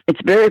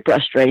 It's very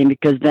frustrating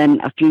because then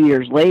a few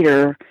years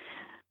later,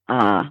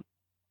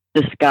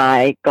 this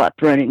guy got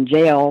thrown in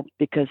jail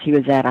because he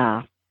was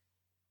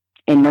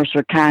in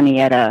Mercer County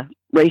at a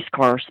race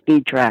car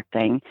speed track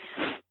thing,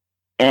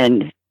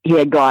 and he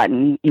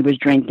was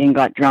drinking,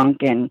 got drunk,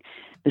 and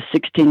the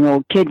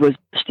 16-year-old kid was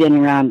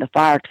standing around the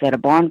fire because they had a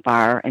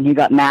bonfire, and he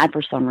got mad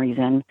for some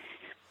reason,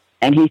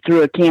 and he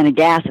threw a can of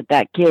gas at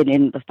that kid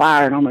into the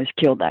fire and almost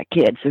killed that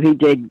kid. So he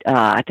did,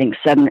 I think,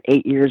 7 or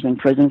 8 years in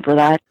prison for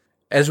that.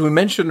 As we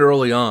mentioned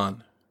early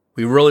on,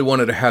 we really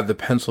wanted to have the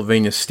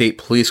Pennsylvania State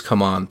Police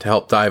come on to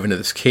help dive into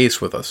this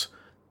case with us,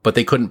 but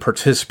they couldn't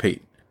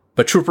participate.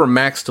 But Trooper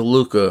Max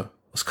DeLuca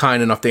was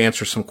kind enough to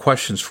answer some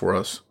questions for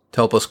us to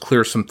help us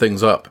clear some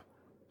things up.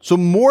 So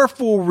Morph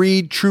will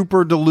read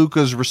Trooper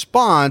DeLuca's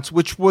response,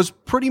 which was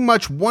pretty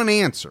much one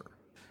answer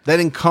that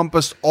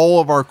encompassed all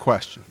of our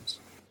questions.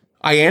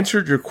 I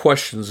answered your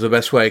questions the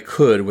best way I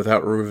could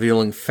without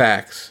revealing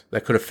facts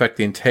that could affect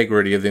the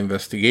integrity of the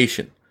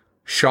investigation.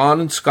 Sean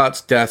and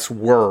Scott's deaths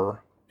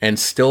were, and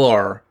still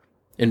are,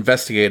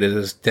 investigated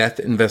as death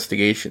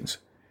investigations.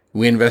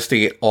 We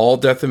investigate all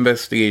death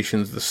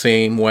investigations the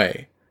same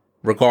way,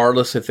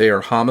 regardless if they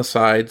are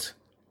homicides,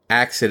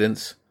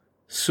 accidents,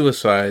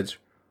 suicides,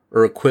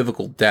 or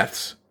equivocal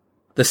deaths.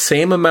 The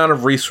same amount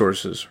of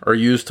resources are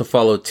used to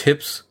follow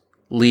tips,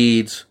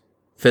 leads,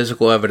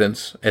 physical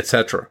evidence,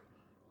 etc.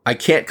 I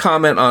can't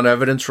comment on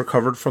evidence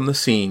recovered from the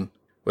scene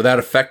without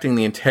affecting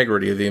the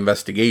integrity of the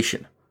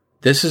investigation.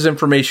 This is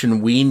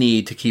information we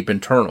need to keep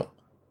internal.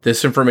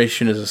 This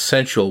information is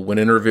essential when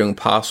interviewing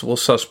possible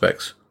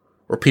suspects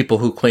or people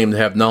who claim to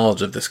have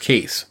knowledge of this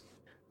case.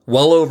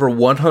 Well over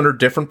 100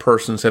 different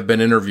persons have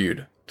been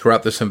interviewed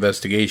throughout this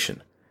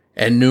investigation,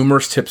 and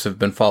numerous tips have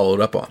been followed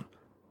up on.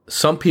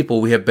 Some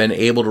people we have been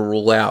able to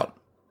rule out,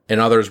 and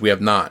others we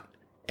have not.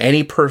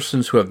 Any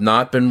persons who have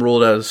not been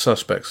ruled out as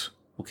suspects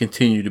will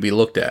continue to be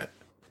looked at.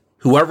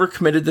 Whoever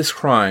committed this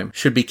crime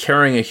should be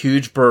carrying a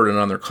huge burden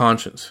on their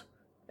conscience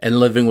and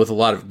living with a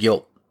lot of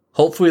guilt.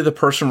 Hopefully the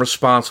person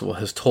responsible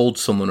has told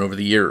someone over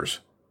the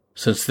years,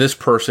 since this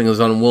person is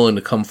unwilling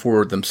to come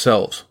forward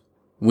themselves.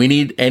 We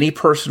need any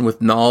person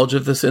with knowledge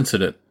of this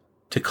incident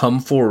to come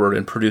forward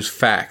and produce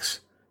facts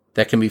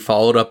that can be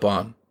followed up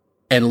on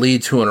and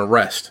lead to an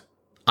arrest.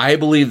 I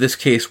believe this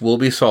case will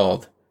be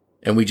solved,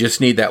 and we just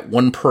need that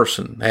one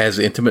person that has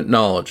intimate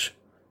knowledge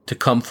to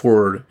come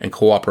forward and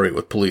cooperate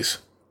with police.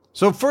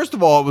 So first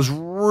of all, it was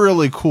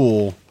really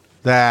cool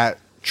that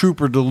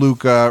Trooper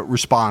DeLuca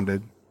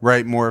responded,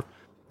 right, Morph?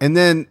 And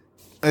then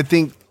I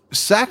think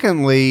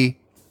secondly,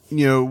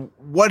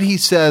 what he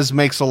says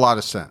makes a lot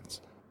of sense.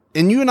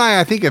 And you and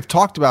I think, have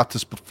talked about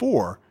this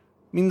before.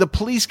 I mean, the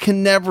police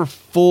can never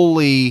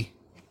fully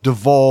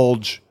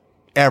divulge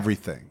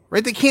everything,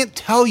 right? They can't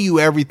tell you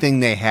everything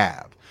they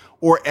have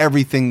or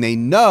everything they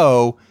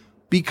know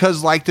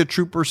because, like the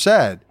trooper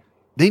said,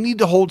 they need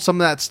to hold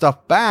some of that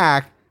stuff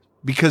back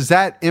because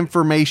that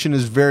information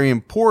is very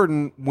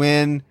important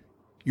when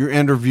you're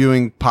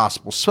interviewing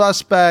possible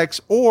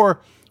suspects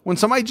or when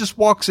somebody just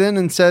walks in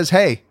and says,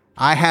 hey,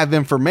 I have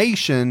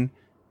information.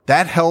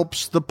 That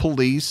helps the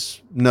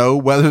police know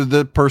whether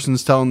the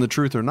person's telling the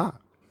truth or not.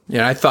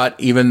 Yeah, I thought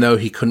even though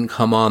he couldn't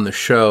come on the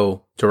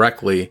show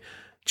directly,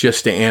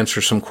 just to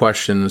answer some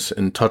questions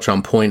and touch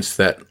on points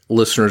that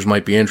listeners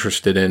might be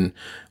interested in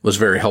was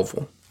very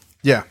helpful.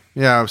 Yeah.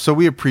 So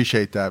we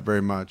appreciate that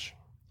very much.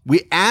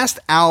 We asked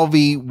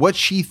Alvy what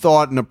she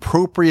thought an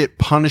appropriate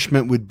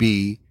punishment would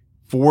be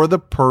for the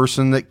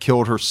person that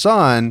killed her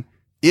son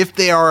if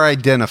they are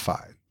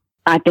identified.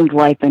 I think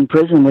life in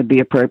prison would be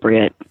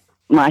appropriate.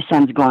 My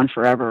son's gone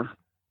forever.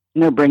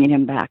 No bringing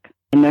him back.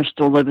 And they're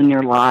still living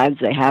their lives.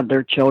 They have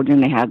their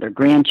children. They have their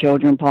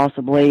grandchildren,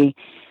 possibly.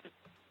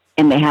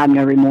 And they have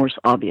no remorse,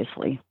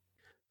 obviously.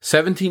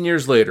 17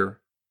 years later,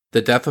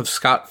 the death of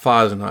Scott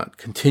Fosnot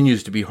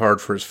continues to be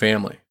hard for his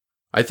family.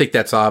 I think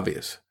that's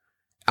obvious.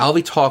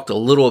 Alvy talked a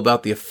little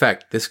about the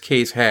effect this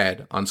case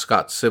had on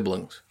Scott's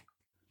siblings.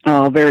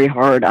 Oh, very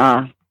hard.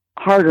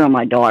 harder on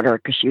my daughter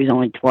because she was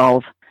only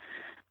 12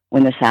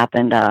 when this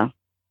happened.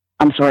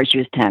 I'm sorry, she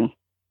was 10.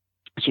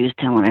 She was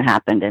 10 when it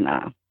happened, and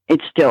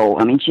it's still,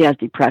 I mean, she has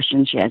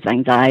depression, she has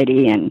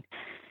anxiety, and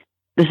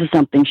this is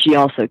something she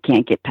also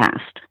can't get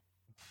past.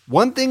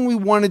 One thing we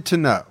wanted to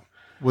know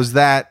was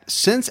that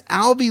since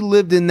Alvy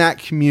lived in that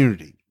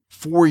community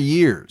for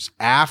years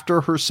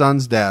after her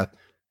son's death,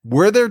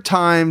 were there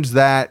times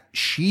that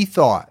she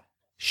thought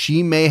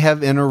she may have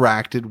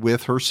interacted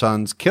with her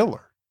son's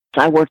killer?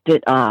 I worked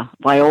at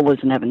Viola's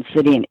in Evans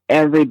City, and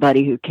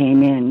everybody who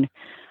came in,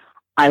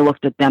 I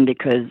looked at them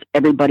because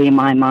everybody in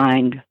my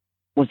mind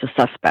was a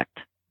suspect.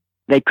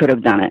 They could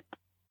have done it.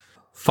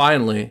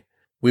 Finally,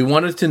 we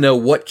wanted to know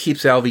what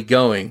keeps Alvy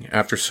going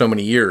after so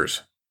many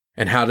years,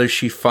 and how does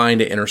she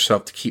find it in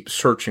herself to keep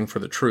searching for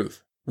the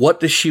truth? What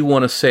does she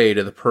want to say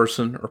to the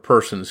person or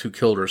persons who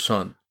killed her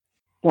son?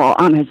 Well,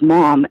 I'm his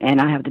mom, and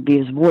I have to be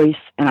his voice,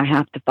 and I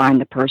have to find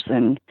the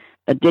person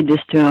that did this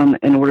to him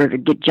in order to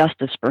get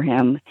justice for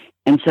him,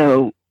 and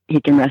so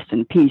he can rest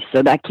in peace.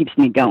 So that keeps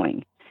me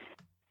going,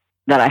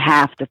 that I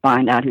have to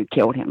find out who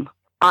killed him.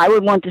 I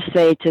would want to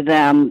say to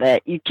them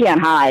that you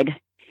can't hide,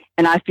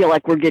 and I feel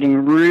like we're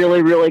getting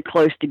really, really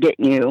close to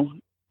getting you,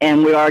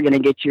 and we are going to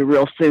get you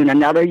real soon.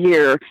 Another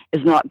year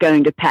is not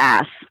going to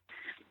pass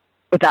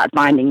without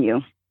finding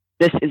you.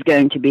 This is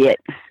going to be it.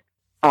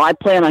 I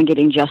plan on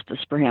getting justice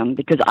for him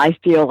because I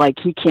feel like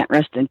he can't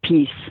rest in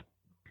peace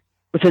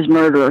with his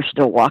murderer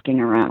still walking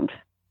around.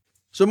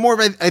 So,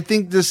 Morv, I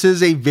think this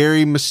is a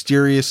very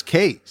mysterious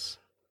case.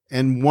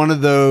 And one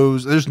of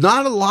those, there's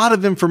not a lot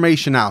of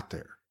information out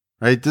there,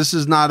 right? This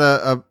is not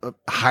a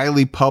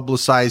highly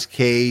publicized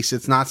case.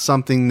 It's not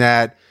something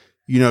that,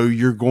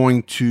 you're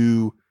going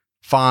to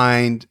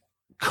find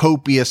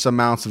copious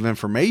amounts of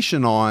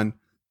information on,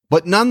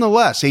 but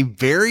nonetheless, a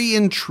very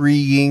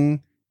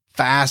intriguing,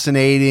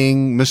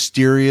 fascinating,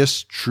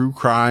 mysterious true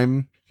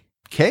crime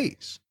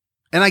case.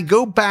 And I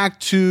go back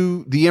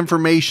to the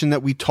information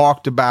that we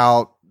talked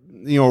about,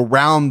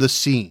 around the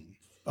scene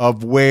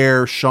of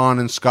where Sean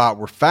and Scott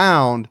were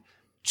found.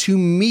 To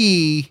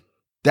me,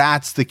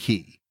 that's the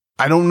key.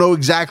 I don't know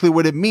exactly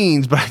what it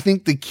means, but I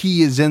think the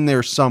key is in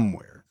there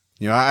somewhere.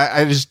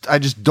 I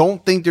just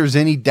don't think there's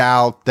any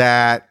doubt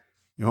that,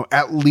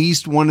 at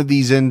least one of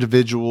these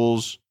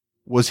individuals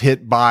was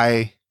hit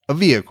by a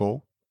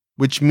vehicle,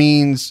 which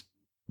means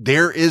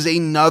there is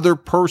another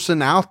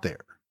person out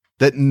there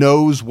that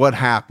knows what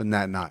happened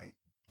that night.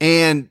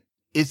 And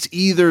it's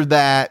either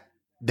that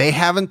they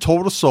haven't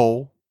told a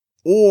soul,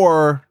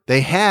 or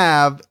they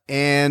have,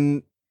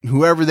 and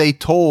whoever they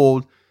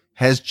told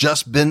has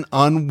just been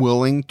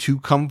unwilling to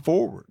come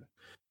forward.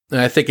 And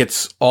I think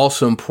it's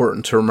also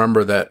important to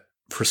remember that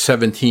for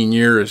 17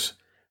 years,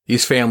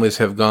 these families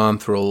have gone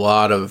through a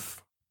lot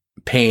of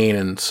pain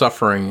and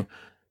suffering,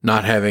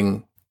 not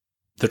having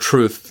the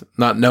truth,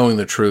 not knowing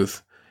the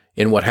truth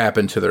in what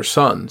happened to their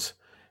sons.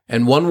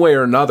 And one way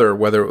or another,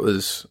 whether it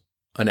was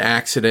an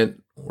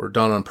accident or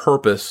done on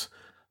purpose,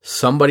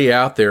 somebody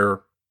out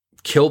there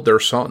killed their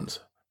sons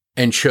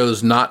and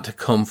chose not to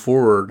come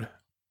forward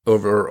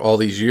over all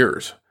these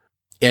years.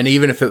 And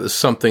even if it was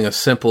something as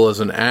simple as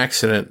an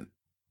accident,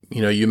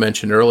 you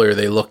mentioned earlier,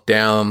 they looked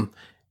down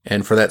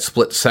and for that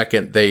split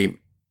second, they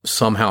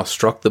somehow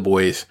struck the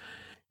boys.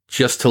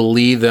 Just to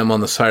leave them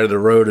on the side of the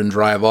road and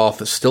drive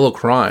off is still a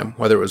crime,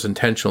 whether it was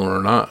intentional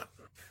or not.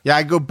 Yeah,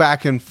 I go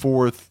back and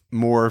forth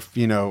more,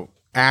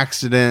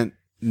 accident,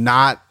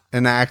 not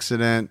an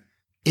accident.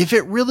 If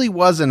it really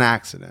was an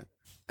accident,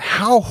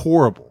 how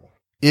horrible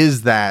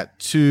is that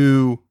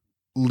to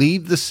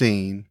leave the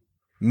scene,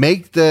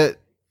 make the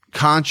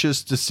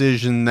conscious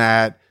decision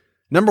that,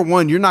 number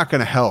one, you're not going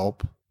to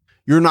help.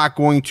 You're not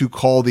going to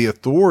call the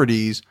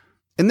authorities.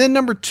 And then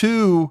number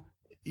two,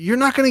 you're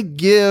not going to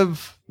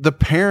give the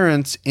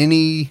parents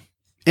any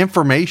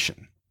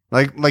information.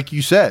 Like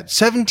you said,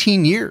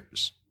 17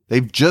 years.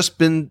 They've just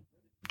been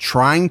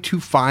trying to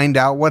find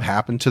out what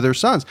happened to their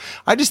sons.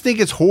 I just think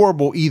it's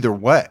horrible either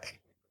way.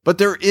 But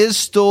there is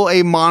still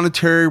a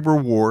monetary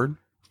reward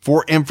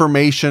for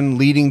information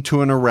leading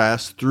to an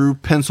arrest through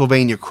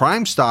Pennsylvania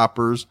Crime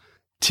Stoppers.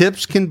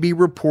 Tips can be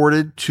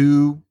reported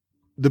to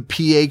the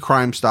PA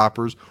Crime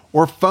Stoppers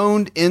or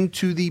phoned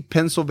into the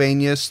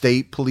Pennsylvania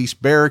State Police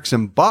Barracks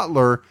in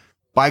Butler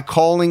by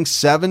calling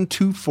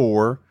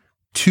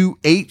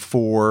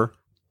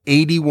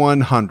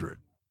 724-284-8100.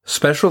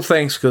 Special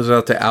thanks goes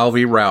out to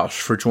Alvy Roush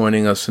for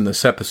joining us in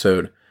this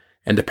episode,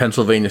 and to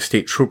Pennsylvania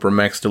State Trooper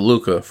Max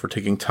DeLuca for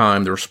taking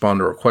time to respond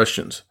to our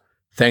questions.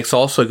 Thanks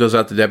also goes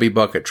out to Debbie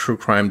Buck at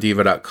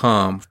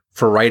TrueCrimeDiva.com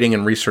for writing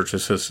and research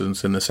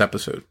assistance in this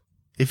episode.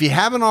 If you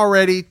haven't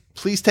already,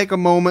 please take a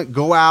moment,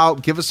 go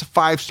out, give us a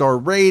 5-star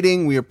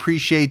rating. We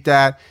appreciate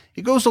that.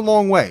 It goes a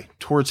long way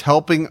towards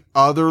helping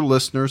other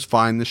listeners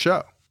find the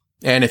show.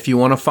 And if you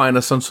want to find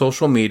us on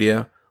social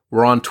media,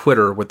 we're on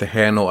Twitter with the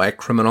handle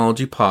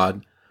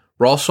 @CriminologyPod.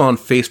 We're also on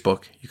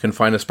Facebook. You can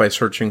find us by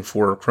searching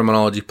for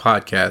Criminology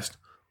Podcast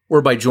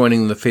or by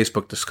joining the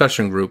Facebook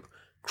discussion group,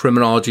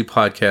 Criminology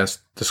Podcast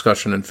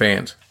Discussion and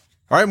Fans.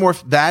 All right,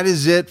 Morph, that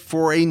is it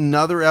for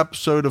another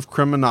episode of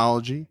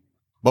Criminology.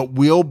 But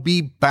we'll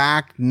be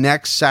back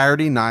next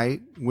Saturday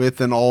night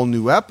with an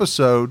all-new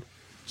episode.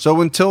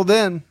 So until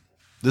then,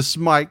 this is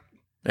Mike.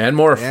 And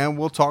Morph. And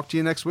we'll talk to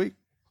you next week.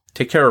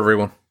 Take care,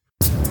 everyone.